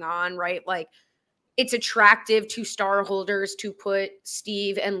were going on, right? Like, it's attractive to star holders to put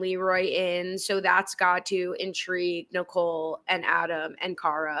Steve and Leroy in. So that's got to intrigue Nicole and Adam and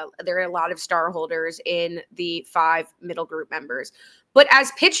Cara. There are a lot of star holders in the 5 middle group members. But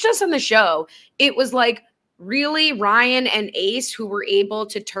as pitched us on the show, it was like really Ryan and Ace who were able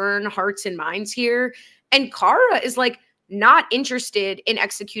to turn hearts and minds here. And Cara is like not interested in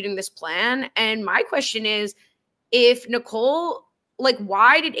executing this plan. And my question is, if Nicole, like,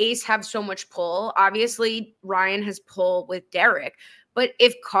 why did Ace have so much pull? Obviously, Ryan has pull with Derek. But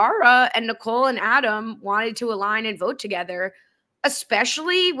if Cara and Nicole and Adam wanted to align and vote together,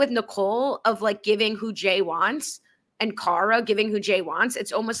 especially with Nicole of like giving who Jay wants and Cara giving who Jay wants,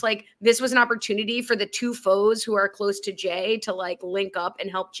 it's almost like this was an opportunity for the 2 foes who are close to Jay to like link up and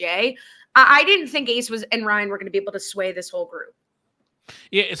help Jay. I didn't think Ace and Ryan were going to be able to sway this whole group.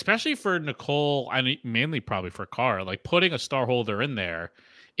 Yeah, especially for Nicole, and mainly probably for Cara, like putting a star holder in there,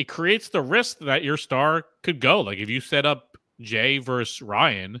 it creates the risk that your star could go. Like if you set up Jay versus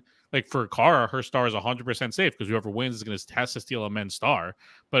Ryan, like for Cara, her star is 100% safe because whoever wins is going to test to steal a men's star.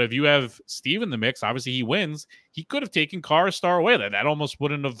 But if you have Steve in the mix, obviously he wins. He could have taken Cara's star away. That almost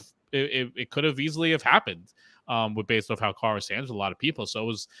wouldn't have. It could have easily have happened. With based off how Cara stands with a lot of people. So it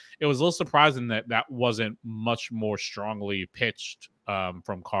was a little surprising that wasn't much more strongly pitched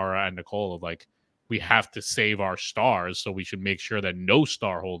from Cara and Nicole of like, we have to save our stars, so we should make sure that no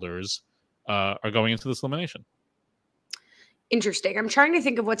star holders are going into this elimination. Interesting. I'm trying to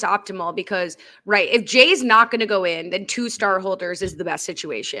think of what's optimal because, right, if Jay's not going to go in, then 2 star holders is the best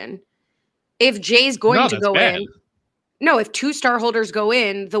situation. If Jay's going to go in, no, if 2 star holders go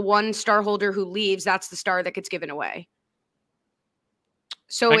in, the 1 star holder who leaves, that's the star that gets given away.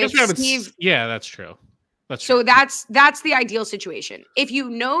 So if Steve, yeah, that's true. So that's the ideal situation. If you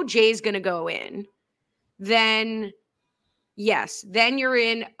know Jay's going to go in, then yes, then you're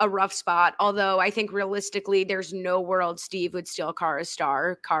in a rough spot. Although I think realistically, there's no world Steve would steal Cara's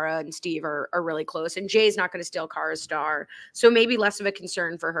star. Cara and Steve are really close, and Jay's not going to steal Cara's star. So maybe less of a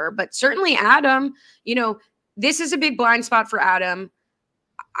concern for her. But certainly Adam, you know, this is a big blind spot for Adam.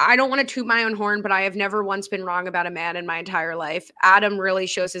 I don't want to toot my own horn, but I have never once been wrong about a man in my entire life. Adam really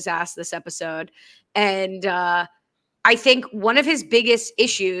shows his ass this episode. And I think one of his biggest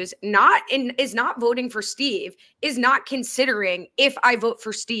issues is not voting for Steve, is not considering if I vote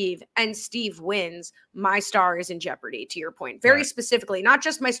for Steve and Steve wins, my star is in jeopardy, to your point. Very specifically, not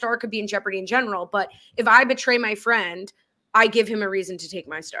just my star could be in jeopardy in general, but if I betray my friend, I give him a reason to take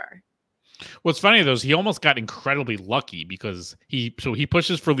my star. What's funny though is he almost got incredibly lucky because he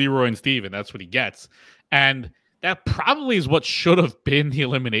pushes for Leroy and Steve, and that's what he gets. And that probably is what should have been the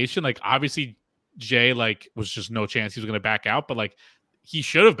elimination. Like obviously Jay was just no chance he was going to back out, but like he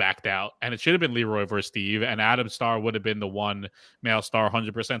should have backed out, and it should have been Leroy versus Steve, and Adam's star would have been the 1 male star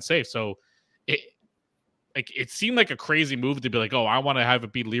 100% safe. So it seemed like a crazy move to be like, oh, I want to have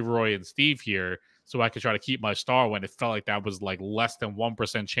it be Leroy and Steve here, so I could try to keep my star, when it felt like that was like less than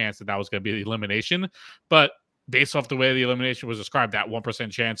 1% chance that was going to be the elimination. But based off the way the elimination was described, that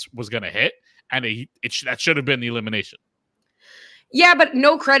 1% chance was going to hit, and that should have been the elimination. Yeah, but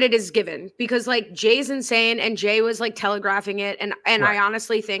no credit is given because like Jay's insane, and Jay was like telegraphing it. And right. I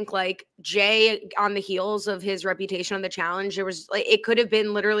honestly think like Jay, on the heels of his reputation on the challenge, there was like, it could have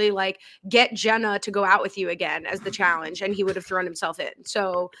been literally like, get Jenna to go out with you again as the challenge, and he would have thrown himself in.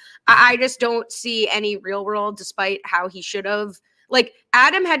 So I just don't see any real world, despite how he should have. Like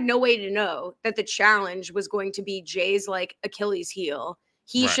Adam had no way to know that the challenge was going to be Jay's like Achilles heel.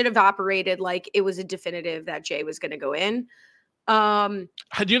 He should have operated like it was a definitive that Jay was going to go in. Do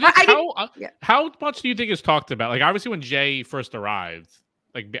you think how much do you think is talked about? Like obviously when Jay first arrived,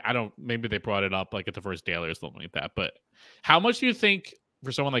 like maybe they brought it up like at the first daily or something like that, but how much do you think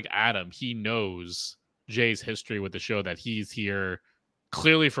for someone like Adam, he knows Jay's history with the show, that he's here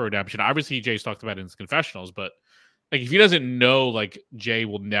clearly for redemption? Obviously Jay's talked about it in his confessionals, but like if he doesn't know like Jay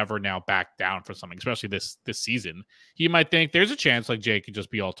will never now back down for something, especially this season, he might think there's a chance like Jay could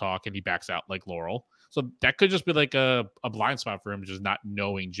just be all talk and he backs out like Laurel. So that could just be like a blind spot for him, just not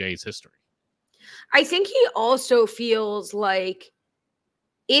knowing Jay's history. I think he also feels like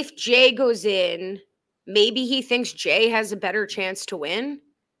if Jay goes in, maybe he thinks Jay has a better chance to win.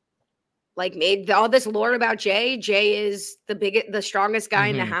 Like made all this lore about Jay. Jay is the strongest guy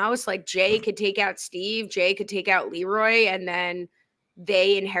in the house. Like Jay could take out Steve. Jay could take out Leroy, and then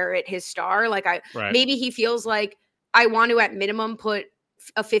they inherit his star. Like maybe he feels like I want to at minimum put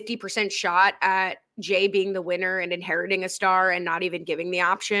a 50% shot at Jay being the winner and inheriting a star and not even giving the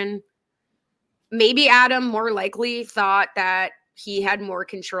option. Maybe Adam more likely thought that he had more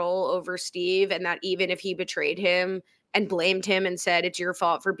control over Steve, and that even if he betrayed him and blamed him and said, it's your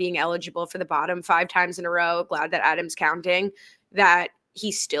fault for being eligible for the bottom 5 times in a row, glad that Adam's counting, that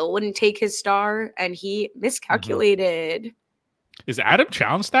he still wouldn't take his star, and he miscalculated. Is Adam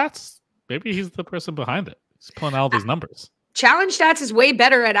challenge stats? Maybe he's the person behind it. He's pulling out all these numbers. Challenge stats is way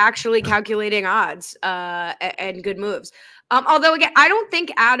better at actually calculating odds and good moves. Although, again, I don't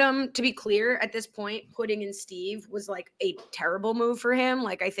think Adam, to be clear, at this point, putting in Steve was like a terrible move for him.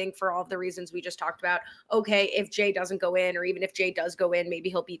 Like, I think for all of the reasons we just talked about, okay, if Jay doesn't go in, or even if Jay does go in, maybe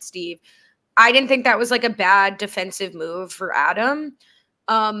he'll beat Steve. I didn't think that was like a bad defensive move for Adam.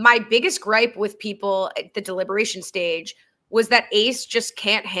 My biggest gripe with people at the deliberation stage was that Ace just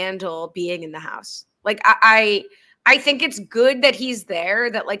can't handle being in the house. Like, I think it's good that he's there,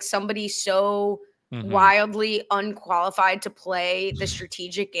 that like somebody so wildly unqualified to play the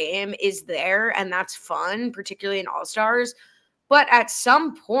strategic game is there, and that's fun, particularly in All-Stars. But at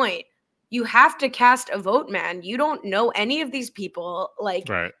some point, you have to cast a vote, man. You don't know any of these people. Like,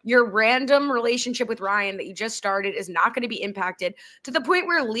 your random relationship with Ryan that you just started is not going to be impacted, to the point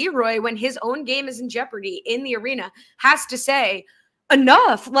where Leroy, when his own game is in jeopardy in the arena, has to say,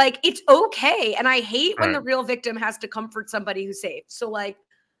 enough, like, it's okay. And I hate when the real victim has to comfort somebody who's safe. So, like,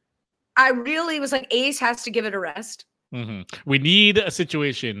 I really was like, Ace has to give it a rest. We need a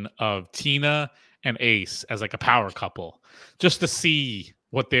situation of Tina and Ace as like a power couple, just to see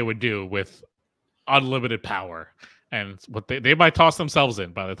what they would do with unlimited power, and what they might toss themselves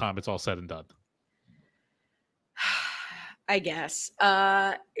in by the time it's all said and done. I guess.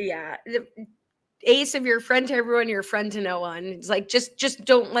 Yeah. Ace, if you're a friend to everyone, you're a friend to no one. It's like, just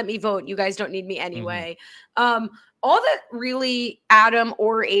don't let me vote. You guys don't need me anyway. All that really Adam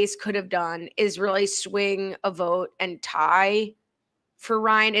or Ace could have done is really swing a vote and tie for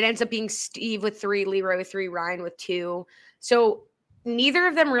Ryan. It ends up being Steve with 3, Leroy with 3, Ryan with 2. So neither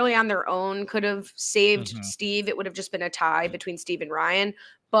of them really on their own could have saved Steve. It would have just been a tie between Steve and Ryan.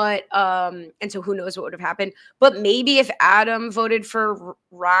 But, and so who knows what would have happened. But maybe if Adam voted for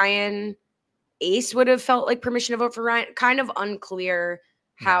Ryan, Ace would have felt like permission to vote for Ryan. Kind of unclear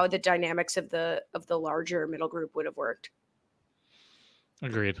how the dynamics of the larger middle group would have worked.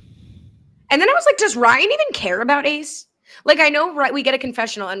 Agreed. And then I was like, does Ryan even care about Ace? Like, I know we get a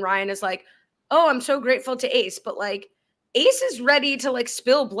confessional and Ryan is like, oh, I'm so grateful to Ace, but like, Ace is ready to like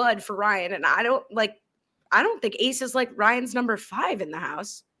spill blood for Ryan, and I don't think Ace is like Ryan's number 5 in the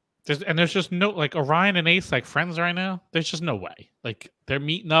house. There's just no, like, Orion and Ace like friends right now. There's just no way. Like, they're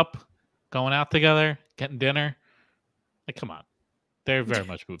meeting up, going out together, getting dinner. Like, come on. They're very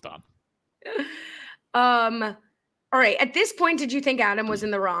much moved on. All right. At this point, did you think Adam was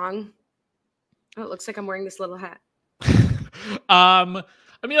in the wrong? Oh, it looks like I'm wearing this little hat. I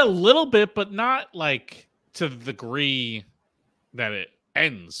mean, a little bit, but not like to the degree that it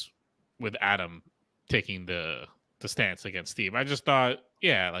ends with Adam taking the stance against Steve. I just thought,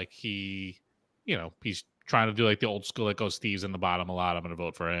 like, he's trying to do like the old school, like, oh, Steve's in the bottom a lot, I'm going to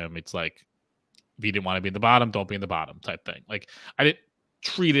vote for him. It's like, if you didn't want to be in the bottom, don't be in the bottom type thing. Like, I didn't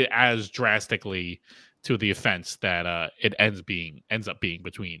treat it as drastically to the offense that it ends up being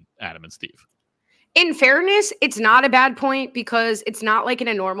between Adam and Steve. In fairness, it's not a bad point, because it's not like in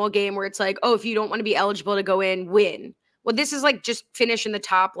a normal game where it's like, oh, if you don't want to be eligible to go in, win. Well, this is like just finish in the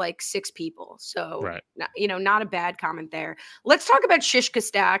top like 6 people. So, not a bad comment there. Let's talk about Shishka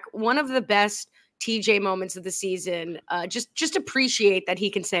Stack, one of the best TJ moments of the season. Just appreciate that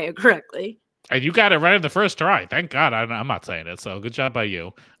he can say it correctly. And you got it right in the first try. Thank God I'm not saying it. So good job by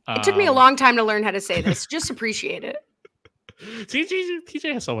you. It took me a long time to learn how to say this. Just appreciate it.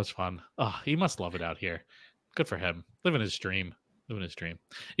 TJ has so much fun. Oh, he must love it out here. Good for him. Living his dream.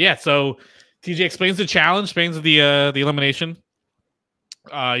 Yeah, so TJ explains the challenge, explains the elimination.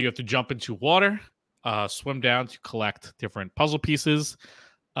 You have to jump into water, swim down to collect different puzzle pieces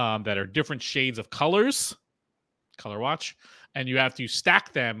that are different shades of colors. Color watch. And you have to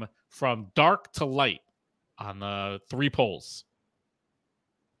stack them from dark to light on the 3 poles.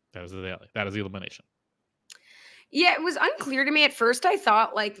 That is the elimination. Yeah, it was unclear to me at first. I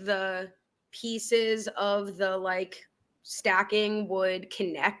thought like the pieces of the like stacking would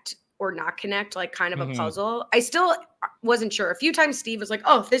connect or not connect, like kind of a puzzle. I still wasn't sure. A few times Steve was like,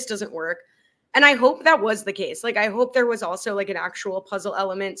 oh, if this doesn't work. And I hope that was the case. Like, I hope there was also like an actual puzzle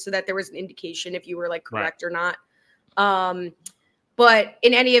element so that there was an indication if you were like correct or not. But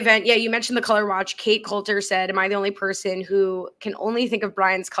in any event, you mentioned the color watch. Kate Coulter said, am I the only person who can only think of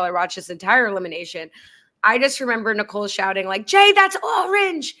Brian's color watch this entire elimination? I just remember Nicole shouting like, Jay, that's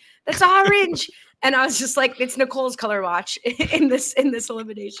orange. That's orange. And I was just like, it's Nicole's color watch in this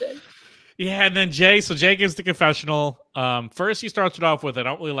elimination. Yeah, and then Jay gives the confessional. First he starts it off with, I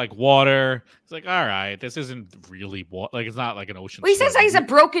don't really like water. It's like, all right, this isn't really water. Like, it's not like an ocean. Well, he says he's a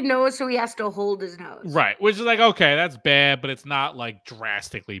broken nose, so he has to hold his nose. Right, which is like, okay, that's bad, but it's not like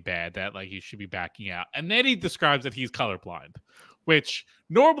drastically bad that like he should be backing out. And then he describes that he's colorblind, which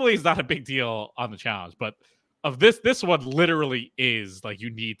normally is not a big deal on the challenge, but of this one literally is like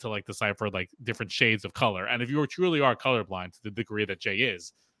you need to like decipher like different shades of color. And if you truly are colorblind to the degree that Jay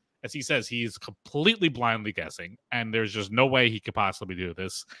is, as he says, he's completely blindly guessing, and there's just no way he could possibly do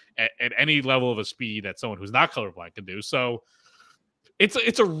this at any level of a speed that someone who's not colorblind can do. So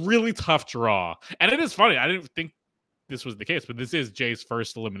it's a really tough draw. And it is funny. I didn't think this was the case, but this is Jay's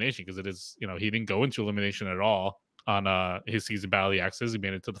first elimination because it is, he didn't go into elimination at all on his season Battle of the X's. He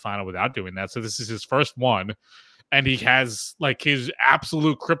made it to the final without doing that. So this is his first one, and he has like his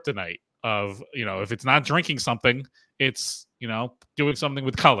absolute kryptonite of, if it's not drinking something, it's, doing something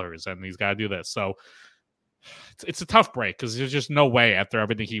with colors, and he's got to do this. So it's a tough break because there's just no way after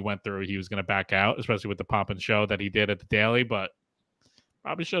everything he went through, he was going to back out, especially with the pomp and show that he did at the Daily, but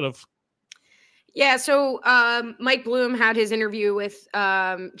probably should have. Yeah, so Mike Bloom had his interview with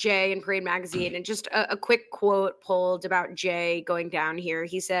Jay in Parade Magazine, and just a quick quote pulled about Jay going down here.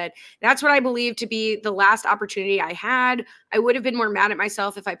 He said, "That's what I believe to be the last opportunity I had. I would have been more mad at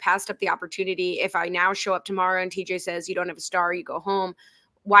myself if I passed up the opportunity. If I now show up tomorrow and TJ says, you don't have a star, you go home.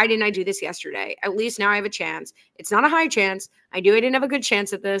 Why didn't I do this yesterday? At least now I have a chance. It's not a high chance. I knew I didn't have a good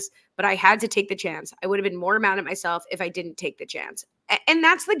chance at this, but I had to take the chance. I would have been more mad at myself if I didn't take the chance." And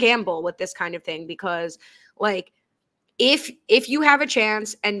that's the gamble with this kind of thing, because like if you have a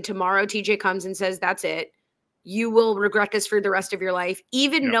chance and tomorrow TJ comes and says that's it, you will regret this for the rest of your life.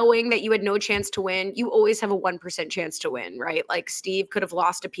 Even knowing that you had no chance to win, you always have a 1% chance to win, right? Like Steve could have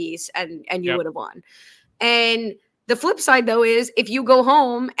lost a piece and you would have won. And the flip side, though, is if you go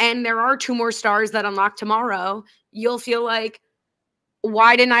home and there are 2 more stars that unlock tomorrow, you'll feel like,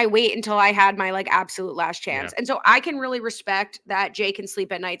 why didn't I wait until I had my like absolute last chance? And so I can really respect that Jay can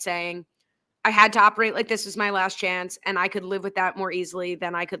sleep at night saying, I had to operate like this is my last chance, and I could live with that more easily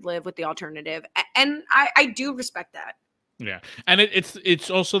than I could live with the alternative. And I do respect that. Yeah. And it's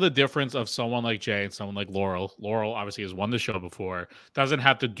also the difference of someone like Jay and someone like Laurel. Laurel obviously has won the show before, doesn't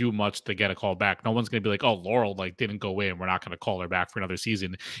have to do much to get a call back. No one's going to be like, oh, Laurel like didn't go in, we're not going to call her back for another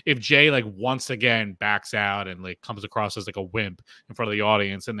season. If Jay like once again backs out and like comes across as like a wimp in front of the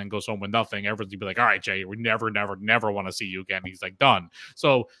audience and then goes home with nothing, everyone's going to be like, all right, Jay, we never want to see you again. He's like done.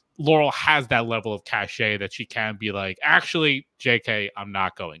 So Laurel has that level of cachet that she can be like, actually, JK, I'm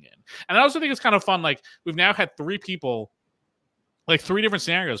not going in. And I also think it's kind of fun. Like we've now had 3 people, like 3 different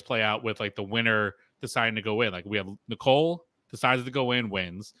scenarios play out with like the winner deciding to go in. Like we have Nicole decides to go in,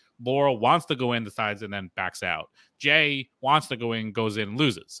 wins. Laurel wants to go in, decides, and then backs out. Jay wants to go in, goes in,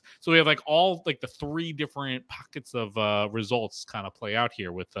 loses. So we have like all like the 3 different pockets of results kind of play out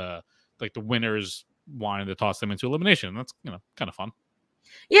here with like the winners wanting to toss them into elimination. That's kind of fun.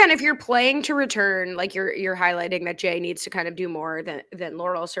 Yeah, and if you're playing to return, like you're highlighting that Jay needs to kind of do more than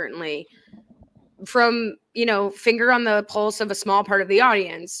Laurel, certainly. From, finger on the pulse of a small part of the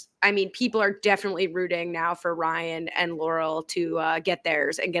audience, I mean, people are definitely rooting now for Ryan and Laurel to get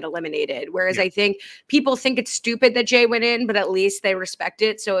theirs and get eliminated. Whereas I think people think it's stupid that Jay went in, but at least they respect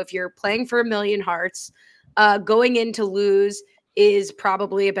it. So if you're playing for 1,000,000 hearts, going in to lose is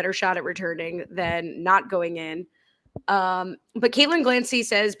probably a better shot at returning than not going in. But Caitlin Glancy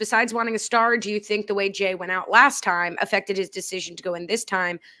says, besides wanting a star, do you think the way Jay went out last time affected his decision to go in this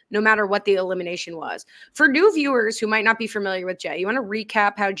time, no matter what the elimination was? For new viewers who might not be familiar with Jay, you want to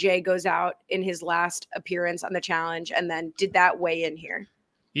recap how Jay goes out in his last appearance on the challenge, and then did that weigh in here?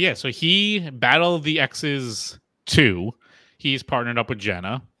 Yeah, so he Battle of the X's 2. He's partnered up with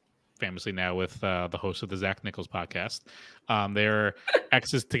Jenna, famously now with the host of the Zach Nichols podcast. They're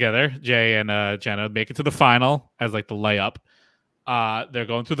exes together. Jay and Jenna make it to the final as like the layup. They're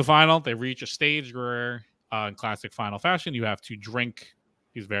going through the final. They reach a stage where in classic final fashion, you have to drink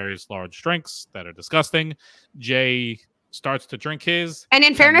these various large drinks that are disgusting. Jay starts to drink his. And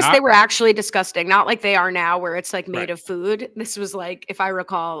in fairness, they were actually disgusting. Not like they are now where it's like made of food. This was like, if I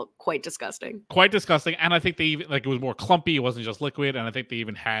recall, quite disgusting. Quite disgusting. And I think they even, like, it was more clumpy. It wasn't just liquid. And I think they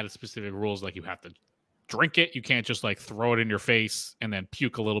even had specific rules. Like you have to drink it. You can't just like throw it in your face and then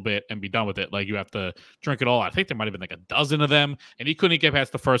puke a little bit and be done with it. Like you have to drink it all. I think there might have been like a dozen of them. And he couldn't get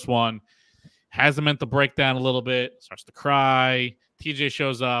past the first one. Has a mental breakdown a little bit. Starts to cry. TJ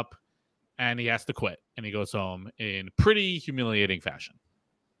shows up. And he has to quit, and he goes home in pretty humiliating fashion.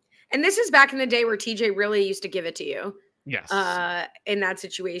 And this is back in the day where TJ really used to give it to you. Yes. In that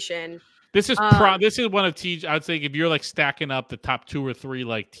situation. This is this is one of TJ. I would say if you're like stacking up the top 2 or 3,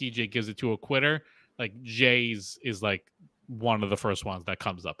 like TJ gives it to a quitter, like Jay's is like one of the first ones that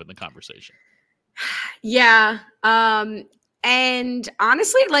comes up in the conversation. Yeah. And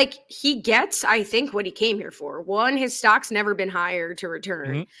honestly, like he gets, I think, what he came here for. 1, his stock's never been higher to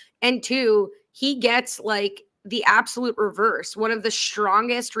return. And 2, he gets like the absolute reverse. One of the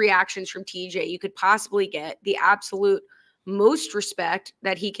strongest reactions from TJ you could possibly get, the absolute most respect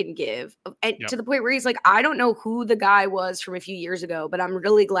that he can give. And to the point where he's like, I don't know who the guy was from a few years ago, but I'm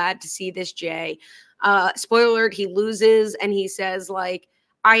really glad to see this Jay. Spoiler alert, he loses and he says like,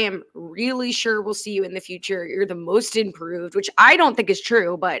 I am really sure we'll see you in the future. You're the most improved, which I don't think is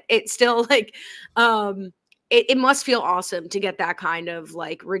true, but it's still like, it must feel awesome to get that kind of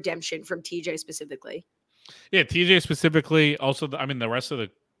like redemption from TJ specifically. Yeah, TJ specifically. Also, I mean, the rest of the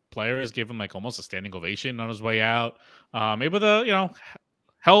players gave him like almost a standing ovation on his way out. Able to,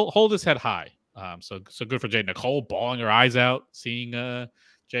 hold his head high. So good for Jay. Nicole bawling her eyes out, seeing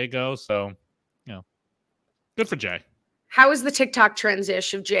Jay go. So, good for Jay. How was the TikTok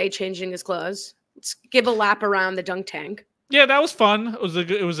transition of Jay changing his clothes? Let's give a lap around the dunk tank. Yeah, that was fun.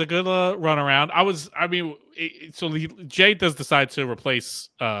 It was a good run around. So Jay does decide to replace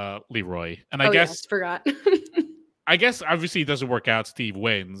Leroy, and I guess forgot. I guess obviously it doesn't work out. Steve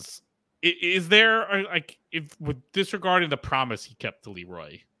wins. Is there like if with disregarding the promise he kept to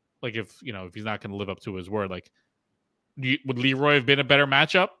Leroy, like if he's not going to live up to his word, like would Leroy have been a better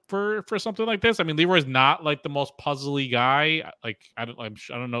matchup for something like this? I mean, Leroy's not like the most puzzly guy. Like I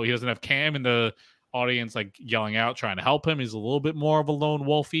don't know. He doesn't have Cam in the audience like yelling out trying to help him. He's a little bit more of a lone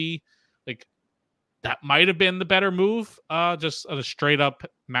wolfy. Like that might have been the better move. Just a straight up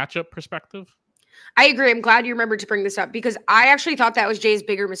matchup perspective. I agree. I'm glad you remembered to bring this up because I actually thought that was Jay's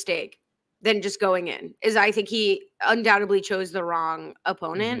bigger mistake than just going in. I think he undoubtedly chose the wrong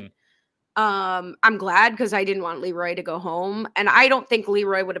opponent. I'm glad because I didn't want Leroy to go home. And I don't think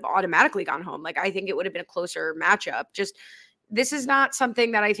Leroy would have automatically gone home. Like, I think it would have been a closer matchup. Just, this is not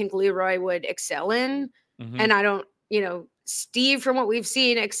something that I think Leroy would excel in. And I don't, Steve, from what we've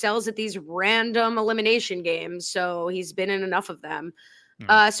seen, excels at these random elimination games. So he's been in enough of them.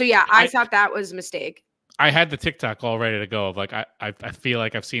 So yeah, I thought that was a mistake. I had the TikTok all ready to go of like, I feel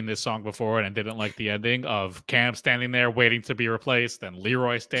like I've seen this song before and I didn't like the ending of Cam standing there waiting to be replaced and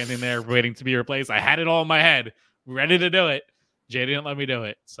Leroy standing there waiting to be replaced. I had it all in my head, ready to do it. Jay didn't let me do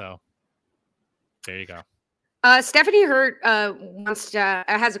it. So there you go. Stephanie Hurt has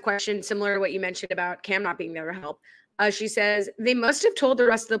a question similar to what you mentioned about Cam not being there to help. She says, they must have told the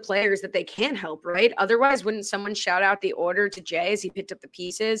rest of the players that they can't help, right? Otherwise, wouldn't someone shout out the order to Jay as he picked up the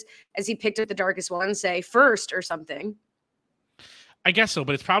pieces, as he picked up the darkest one, say first or something? I guess so,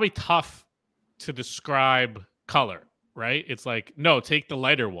 but it's probably tough to describe color, right? It's like, no, take the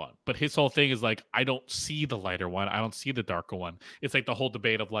lighter one. But his whole thing is like, I don't see the lighter one. I don't see the darker one. It's like the whole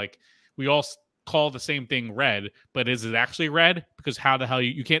debate of like, we all call the same thing red, but is it actually red? Because how the hell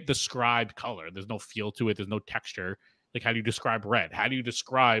you can't describe color. There's no feel to it. There's no texture. Like, how do you describe red? How do you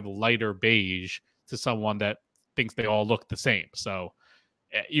describe lighter beige to someone that thinks they all look the same? So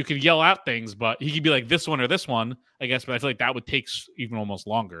you can yell out things, but he could be like this one or this one, I guess. But I feel like that would take even almost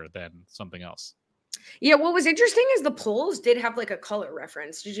longer than something else. Yeah, what was interesting is the polls did have like a color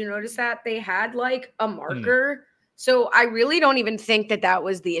reference. Did you notice that? They had like a marker. So I really don't even think that that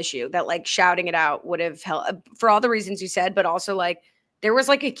was the issue, that like shouting it out would have helped for all the reasons you said, but also like there was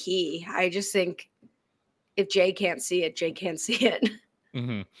like a key. I just think if Jay can't see it, Jay can't see it.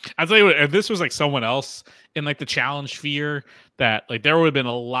 I'll tell you what, if this was like someone else in like the challenge sphere, that like there would have been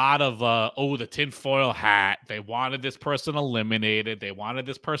a lot of the tinfoil hat. They wanted this person eliminated. They wanted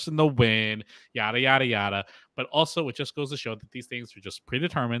this person to win, yada, yada, yada. But also it just goes to show that these things were just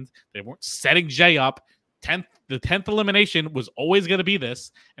predetermined. They weren't setting Jay up. The 10th elimination was always going to be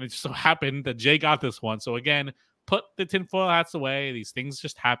this, and it just so happened that Jay got this one. So again, put the tinfoil hats away. These things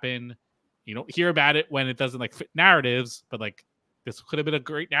just happen. You don't hear about it when it doesn't like fit narratives, but like this could have been a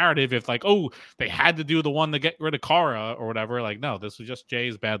great narrative if like, oh, they had to do the one to get rid of Kara or whatever. Like, no, this was just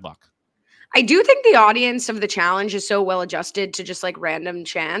Jay's bad luck. I do think the audience of the challenge is so well adjusted to just like random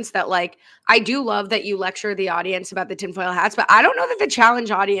chance that like, I do love that you lecture the audience about the tinfoil hats, but I don't know that the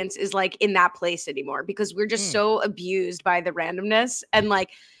challenge audience is like in that place anymore because we're just so abused by the randomness and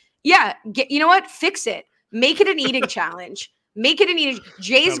like, yeah, you know what? Fix it. Make it an eating challenge. Make it an eating.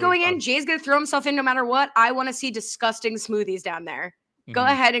 Jay's going in. Jay's going to throw himself in no matter what. I want to see disgusting smoothies down there. Go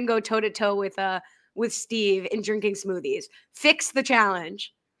ahead and go toe to toe with Steve in drinking smoothies. Fix the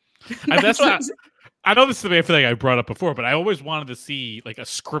challenge. That's what I know this is the main thing I brought up before, but I always wanted to see like a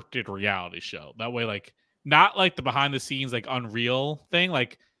scripted reality show. That way, like not like the behind the scenes like Unreal thing.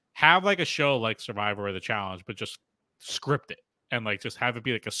 Like have like a show like Survivor or The Challenge, but just script it and like just have it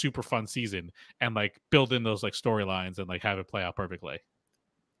be like a super fun season and like build in those like storylines and like have it play out perfectly. I think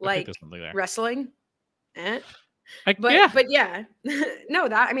Like there's something there. wrestling. But yeah. But yeah. No,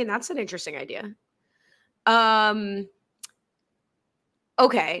 that's an interesting idea.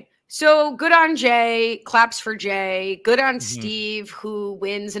 Okay. So good on Jay, claps for Jay. Good on Steve, who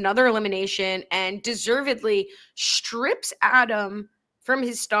wins another elimination and deservedly strips Adam from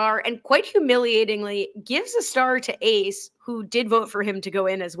his star and quite humiliatingly gives a star to Ace, who did vote for him to go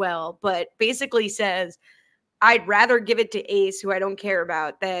in as well, but basically says, I'd rather give it to Ace, who I don't care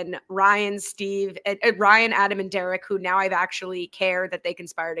about, than Ryan, Steve, Ryan, Adam, and Derek, who now I've actually care that they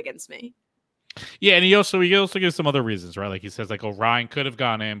conspired against me. Yeah, and he also gives some other reasons, right? Like he says, like, oh, Ryan could have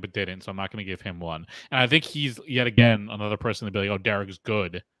gone in but didn't, so I'm not going to give him one. And I think he's yet again another person to be like, oh, Derek's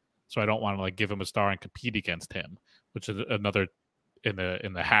good, so I don't want to like give him a star and compete against him, which is another in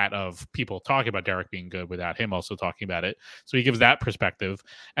the hat of people talking about Derek being good without him also talking about it. So he gives that perspective,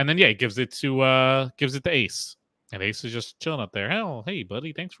 and then he gives it to Ace, and Ace is just chilling up there. Hell, hey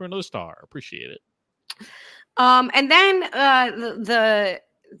buddy, thanks for another star, appreciate it. And then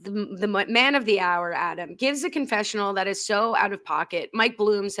the man of the hour, Adam, gives a confessional that is so out of pocket. Mike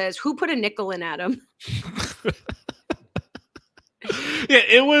Bloom says, "Who put a nickel in Adam?" Yeah,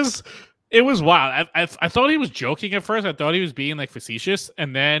 it was wild. I thought he was joking at first. I thought he was being like facetious,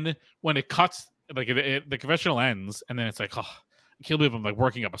 and then when it cuts, like the confessional ends, and then it's like, oh, I can't believe I'm like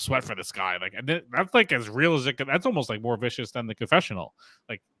working up a sweat for this guy. Like, and then, that's like as real as it could. That's almost like more vicious than the confessional.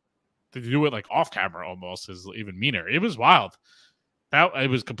 Like to do it like off camera almost is even meaner. It was wild. It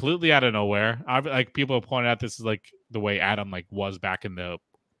was completely out of nowhere. Like people have pointed out, this is like the way Adam like was back in the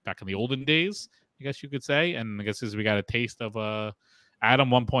olden days, I guess you could say. And I guess as we got a taste of Adam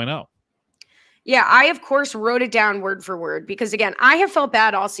 1.0. Yeah, I of course wrote it down word for word because again, I have felt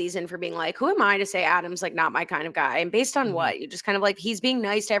bad all season for being like, who am I to say Adam's like not my kind of guy? And based on what? You just kind of like, he's being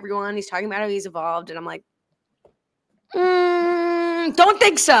nice to everyone. He's talking about how he's evolved, and I'm like, don't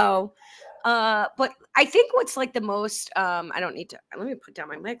think so. But I think what's like the most, I don't need to, let me put down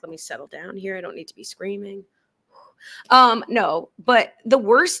my mic. Let me settle down here. I don't need to be screaming. No, but the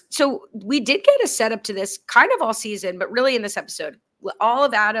worst. So we did get a setup to this kind of all season, but really in this episode, all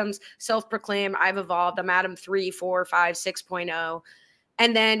of Adam's self-proclaimed, I've evolved. I'm Adam 3, 4, 5, 6.0.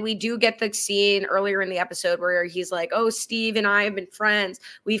 And then we do get the scene earlier in the episode where he's like, oh, Steve and I have been friends.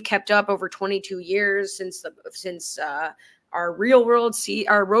 We've kept up over 22 years since our our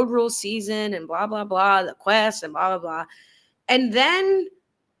road rules season and blah, blah, blah, the quest and blah, blah, blah. And then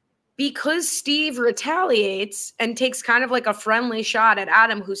because Steve retaliates and takes kind of like a friendly shot at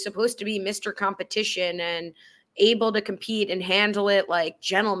Adam, who's supposed to be Mr. Competition and able to compete and handle it like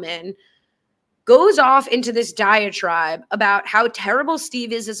gentlemen, goes off into this diatribe about how terrible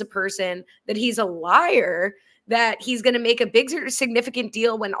Steve is as a person, that he's a liar, that he's going to make a big significant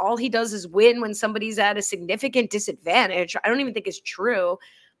deal when all he does is win when somebody's at a significant disadvantage. I don't even think it's true.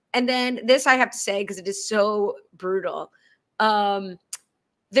 And then this I have to say, because it is so brutal.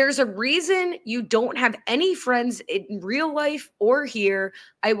 There's a reason you don't have any friends in real life or here.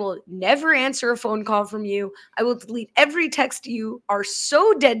 I will never answer a phone call from you. I will delete every text. You are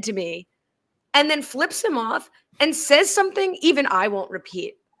so dead to me. And then flips him off and says something even I won't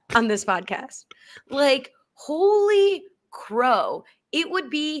repeat on this podcast. Like, holy crow. It would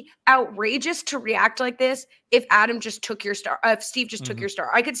be outrageous to react like this if Adam just took your star, if Steve just took your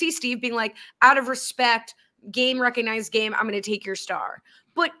star. I could see Steve being like, out of respect, game recognized game, I'm going to take your star.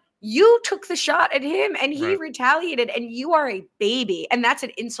 But you took the shot at him and he retaliated, and you are a baby. And that's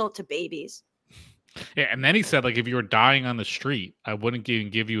an insult to babies. Yeah, and then he said, like, if you were dying on the street, I wouldn't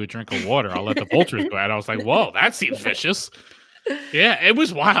even give you a drink of water. I'll let the vultures go out. I was like, whoa, that seems vicious. Yeah, it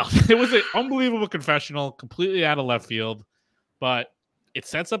was wild. It was an unbelievable confessional, completely out of left field. But it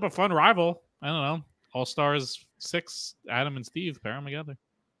sets up a fun rival. I don't know. All-Stars 6, Adam and Steve, pair them together.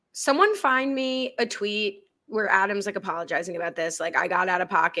 Someone find me a tweet where Adam's like apologizing about this, like I got out of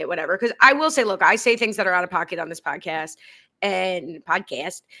pocket, whatever. Because I will say, look, I say things that are out of pocket on this podcast, and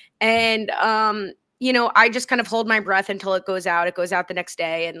you know, I just kind of hold my breath until it goes out. It goes out the next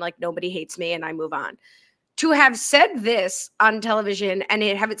day, and like nobody hates me, and I move on. To have said this on television and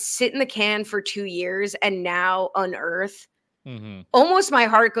have it sit in the can for 2 years and now unearth, almost my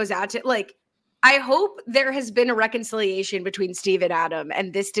heart goes out to, like, I hope there has been a reconciliation between Steve and Adam,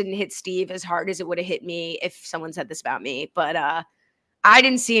 and this didn't hit Steve as hard as it would have hit me if someone said this about me. But I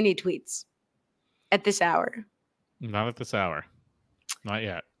didn't see any tweets at this hour. Not at this hour. Not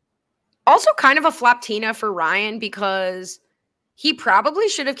yet. Also kind of a floptina for Ryan because he probably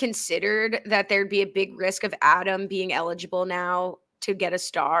should have considered that there'd be a big risk of Adam being eligible now to get a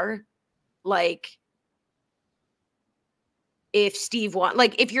star. Like, if Steve won,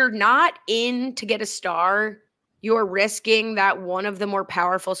 like, if you're not in to get a star, you're risking that one of the more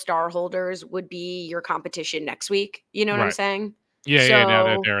powerful star holders would be your competition next week. You know what I'm saying? Yeah, now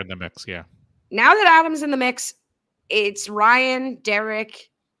that they're in the mix, yeah. Now that Adam's in the mix, it's Ryan, Derek,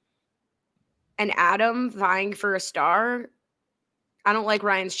 and Adam vying for a star. I don't like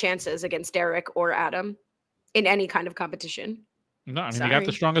Ryan's chances against Derek or Adam in any kind of competition. No, I mean, he got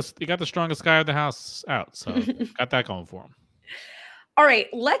the strongest guy of the house out, so got that going for him. All right,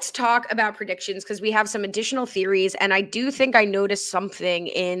 let's talk about predictions because we have some additional theories, and I do think I noticed something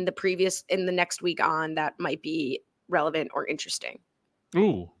in the next week on that might be relevant or interesting.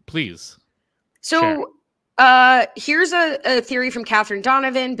 Ooh, please. So, here's a theory from Catherine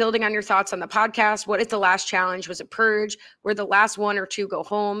Donovan, building on your thoughts on the podcast. What if the last challenge was a purge where the last one or two go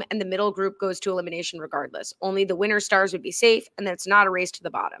home and the middle group goes to elimination regardless? Only the winner stars would be safe, and then it's not a race to the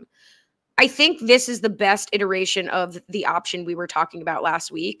bottom. I think this is the best iteration of the option we were talking about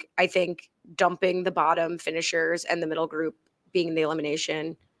last week. I think dumping the bottom finishers and the middle group being the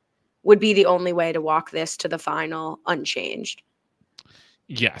elimination would be the only way to walk this to the final unchanged.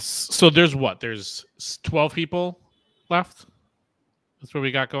 Yes. So there's 12 people left? That's what we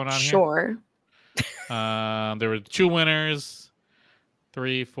got going on here? Sure. There were 2 winners.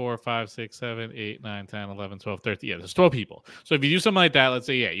 3, 4, 5, 6, 7, 8, 9, 10, 11, 12, 13. Yeah, there's 12 people. So if you do something like that, let's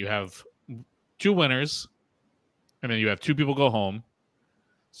say, you have 2 winners, and then you have 2 people go home.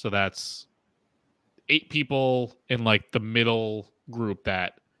 So that's 8 people in like the middle group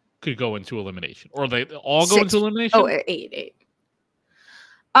that could go into elimination. Or they all go into elimination? Oh, 8.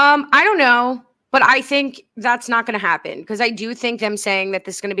 I don't know, but I think that's not going to happen because I do think them saying that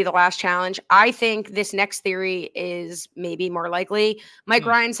this is going to be the last challenge. I think this next theory is maybe more likely. Mike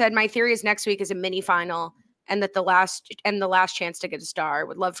Ryan said, my theory is next week is a mini final and that the last chance to get a star.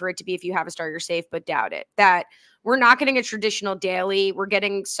 Would love for it to be if you have a star, you're safe, but doubt it. That we're not getting a traditional daily. We're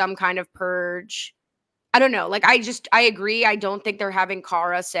getting some kind of purge. I don't know. Like, I agree. I don't think they're having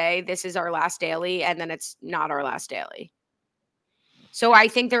Cara say this is our last daily and then it's not our last daily. So I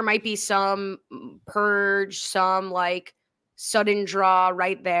think there might be some purge, some like sudden draw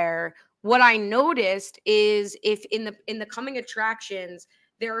right there. What I noticed is if in the coming attractions,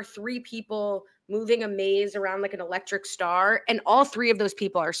 there are 3 people moving a maze around like an electric star, and all 3 of those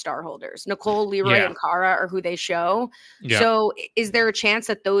people are star holders. Nicole, Leroy, and Cara are who they show. Yeah. So is there a chance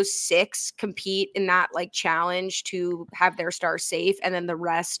that those 6 compete in that like challenge to have their star safe, and then the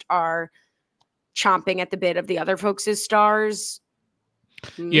rest are chomping at the bit of the other folks' stars?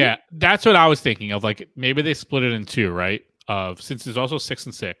 Yeah, that's what I was thinking of. Like maybe they split it in 2, right? Since there's also 6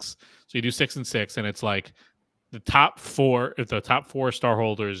 and 6, so you do 6 and 6, and it's like the top 4. If the top 4 star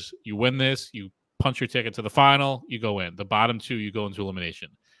holders, you win this, you punch your ticket to the final, you go in. The bottom 2, you go into elimination.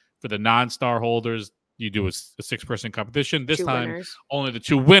 For the non-star holders, you do a 6-person competition. This time, only the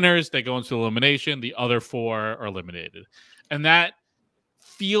 2 winners they go into elimination. The other 4 are eliminated, and that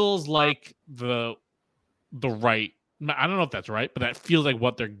feels like the right. I don't know if that's right, but that feels like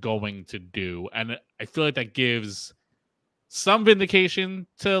what they're going to do. And I feel like that gives some vindication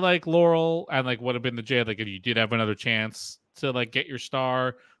to like Laurel and like would have been the Jade. Like if you did have another chance to like get your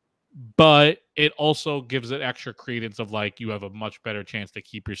star, but it also gives it extra credence of like you have a much better chance to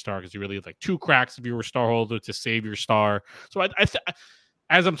keep your star because you really have like 2 cracks if you were a star holder to save your star. So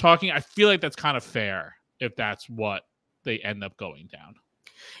as I'm talking, I feel like that's kind of fair if that's what they end up going down.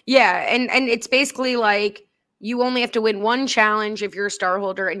 Yeah, and it's basically like you only have to win 1 challenge if you're a star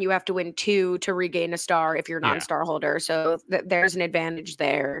holder, and you have to win 2 to regain a star if you're a non-star holder. So there's an advantage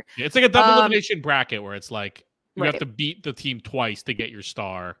there. Yeah, it's like a double elimination bracket where it's like you have to beat the team twice to get your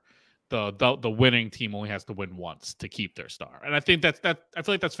star. The winning team only has to win once to keep their star, and I think I feel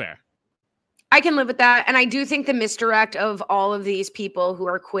like that's fair. I can live with that, and I do think the misdirect of all of these people who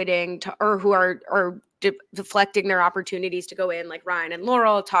are quitting or who are deflecting their opportunities to go in, like Ryan and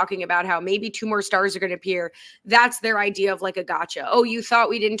Laurel talking about how maybe 2 more stars are going to appear. That's their idea of like a gotcha. Oh, you thought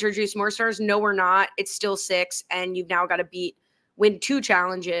we'd introduce more stars? No, we're not. It's still 6, and you've now got to win 2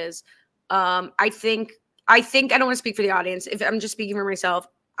 challenges. I think I don't want to speak for the audience. If I'm just speaking for myself,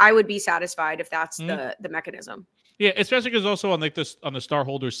 I would be satisfied if that's the mechanism. Yeah, especially because also on the star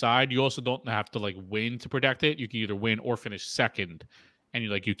holder side, you also don't have to like win to protect it. You can either win or finish second, and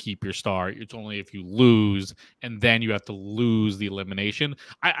you keep your star. It's only if you lose, and then you have to lose the elimination.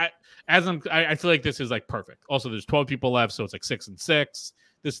 I feel like this is like perfect. Also, there's 12 people left, so it's like 6 and 6.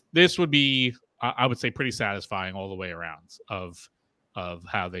 This would be I would say pretty satisfying all the way around of of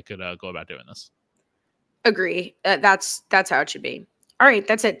how they could go about doing this. Agree. That's how it should be. All right,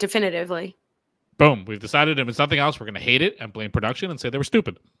 that's it. Definitively. Boom. We've decided if it's nothing else, we're going to hate it and blame production and say they were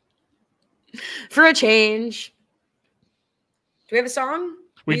stupid. For a change. Do we have a song?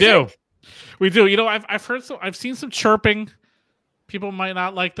 We do. We do. You know, I've seen some chirping. People might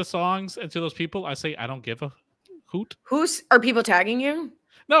not like the songs, and to those people, I say I don't give a hoot. Are people tagging you?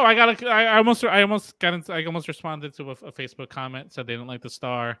 No, I almost responded to a Facebook comment, said they didn't like the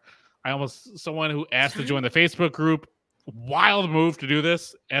star. Someone who asked to join the Facebook group. Wild move to do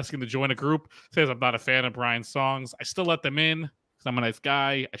this, asking to join a group. Says I'm not a fan of Brian's songs. I still let them in because I'm a nice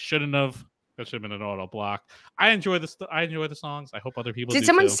guy. I shouldn't have. That should have been an auto block. I enjoy the songs. I hope other people Did do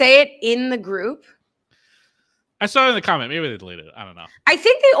someone too. say it in the group? I saw it in the comment. Maybe they deleted it. I don't know. I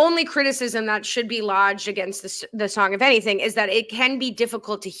think the only criticism that should be lodged against the song, if anything, is that it can be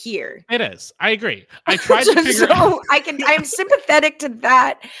difficult to hear. It is. I agree. I tried to figure out. I am sympathetic to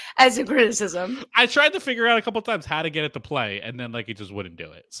that as a criticism. I tried to figure out a couple times how to get it to play, and then it just wouldn't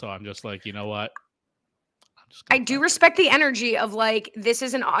do it. So I'm just like, you know what? I do respect the energy of this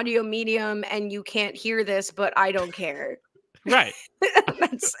is an audio medium and you can't hear this, but I don't care. Right.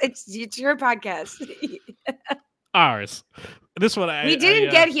 It's your podcast. Ours. This one we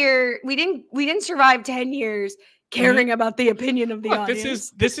didn't get here. We didn't survive 10 years caring about the opinion of the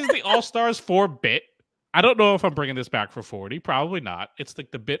audience. This is the All-Stars 4 bit. I don't know if I'm bringing this back for 40. Probably not. It's the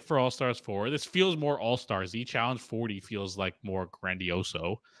bit for All-Stars 4. This feels more All-Stars-y. Challenge 40 feels like more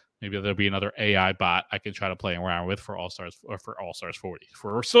grandioso. Maybe there'll be another AI bot I can try to play around with for All-Stars or for All-Stars 40. If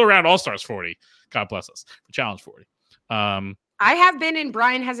we're still around All-Stars 40, God bless us, for Challenge 40. I have been in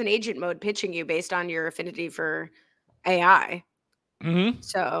Brian has an agent mode pitching you based on your affinity for AI. Mm-hmm.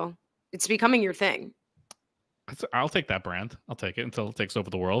 So it's becoming your thing. I'll take that brand. I'll take it until it takes over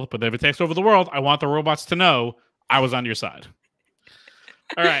the world. But if it takes over the world, I want the robots to know I was on your side.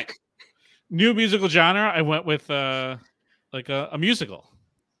 All right. New musical genre. I went with a musical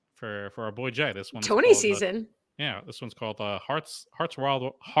for our boy Jay. This one Tony season. This one's called Heart's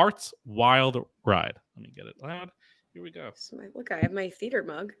Wild Ride. Let me get it loud. Here we go. So look, I have my theater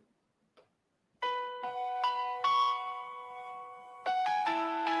mug.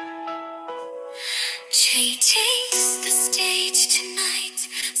 Jay takes the stage tonight,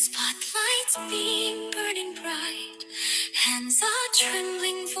 spotlights being burning bright, hands are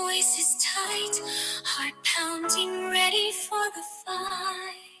trembling, voices tight, heart pounding, ready for the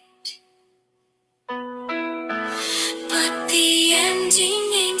fight. But the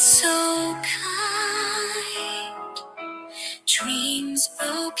ending ain't so kind. Dreams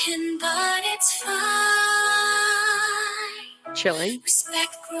broken, but it's fine. Chilling.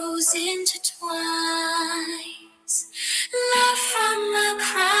 Respect grows intertwines. Love from the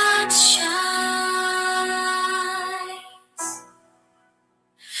crowd shines.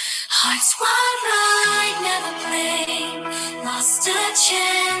 Hearts wild ride, never play. Lost a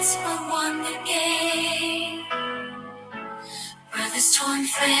chance, but won the game. Brothers torn,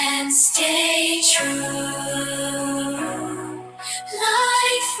 friends stay true.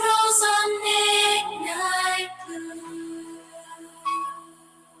 Life rolls on midnight blue.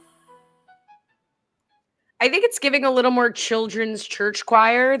 I think it's giving a little more children's church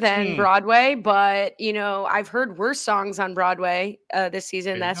choir than Broadway, but I've heard worse songs on Broadway this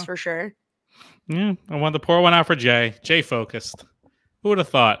season. That's for sure. Yeah, I wanted to pour one out for Jay. Jay focused. Who would have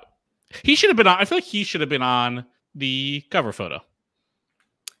thought? He should have been on. I feel like he should have been on the cover photo.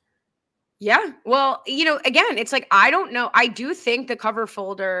 Yeah. Well, again, it's I don't know. I do think the cover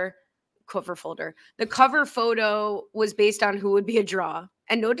photo was based on who would be a draw.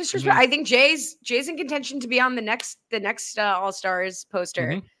 And no disrespect, I think Jay's in contention to be on the next All-Stars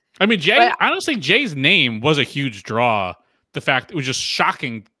poster. I mean, honestly, Jay's name was a huge draw. The fact it was just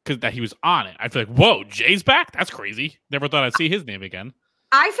shocking that he was on it. I feel like, whoa, Jay's back? That's crazy. Never thought I'd see his name again.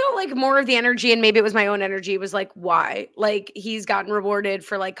 I felt like more of the energy, and maybe it was my own energy, was why? He's gotten rewarded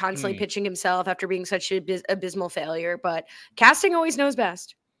for constantly pitching himself after being such an abysmal failure. But casting always knows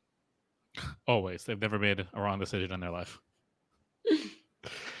best. Always. They've never made a wrong decision in their life.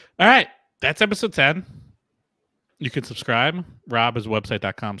 All right. That's episode 10. You can subscribe. Rob is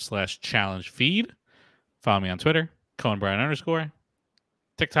website.com/challenge feed. Follow me on Twitter, Cohen_Brian_.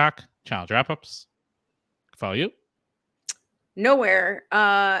 TikTok, challenge wrap-ups. Follow you. Nowhere.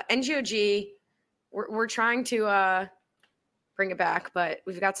 NGOG, we're trying to bring it back, but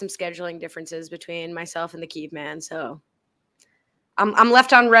we've got some scheduling differences between myself and the Kiev man, so I'm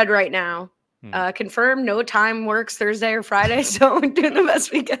left on red right now. Confirmed, no time works Thursday or Friday, so we're doing the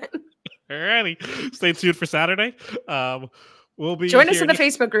best we can. Alrighty. Stay tuned for Saturday. We'll be join us in the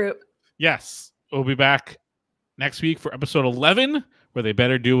Facebook group. Yes. We'll be back next week for episode 11, where they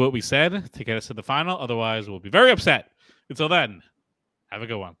better do what we said to get us to the final. Otherwise, we'll be very upset. Until then, have a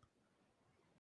good one.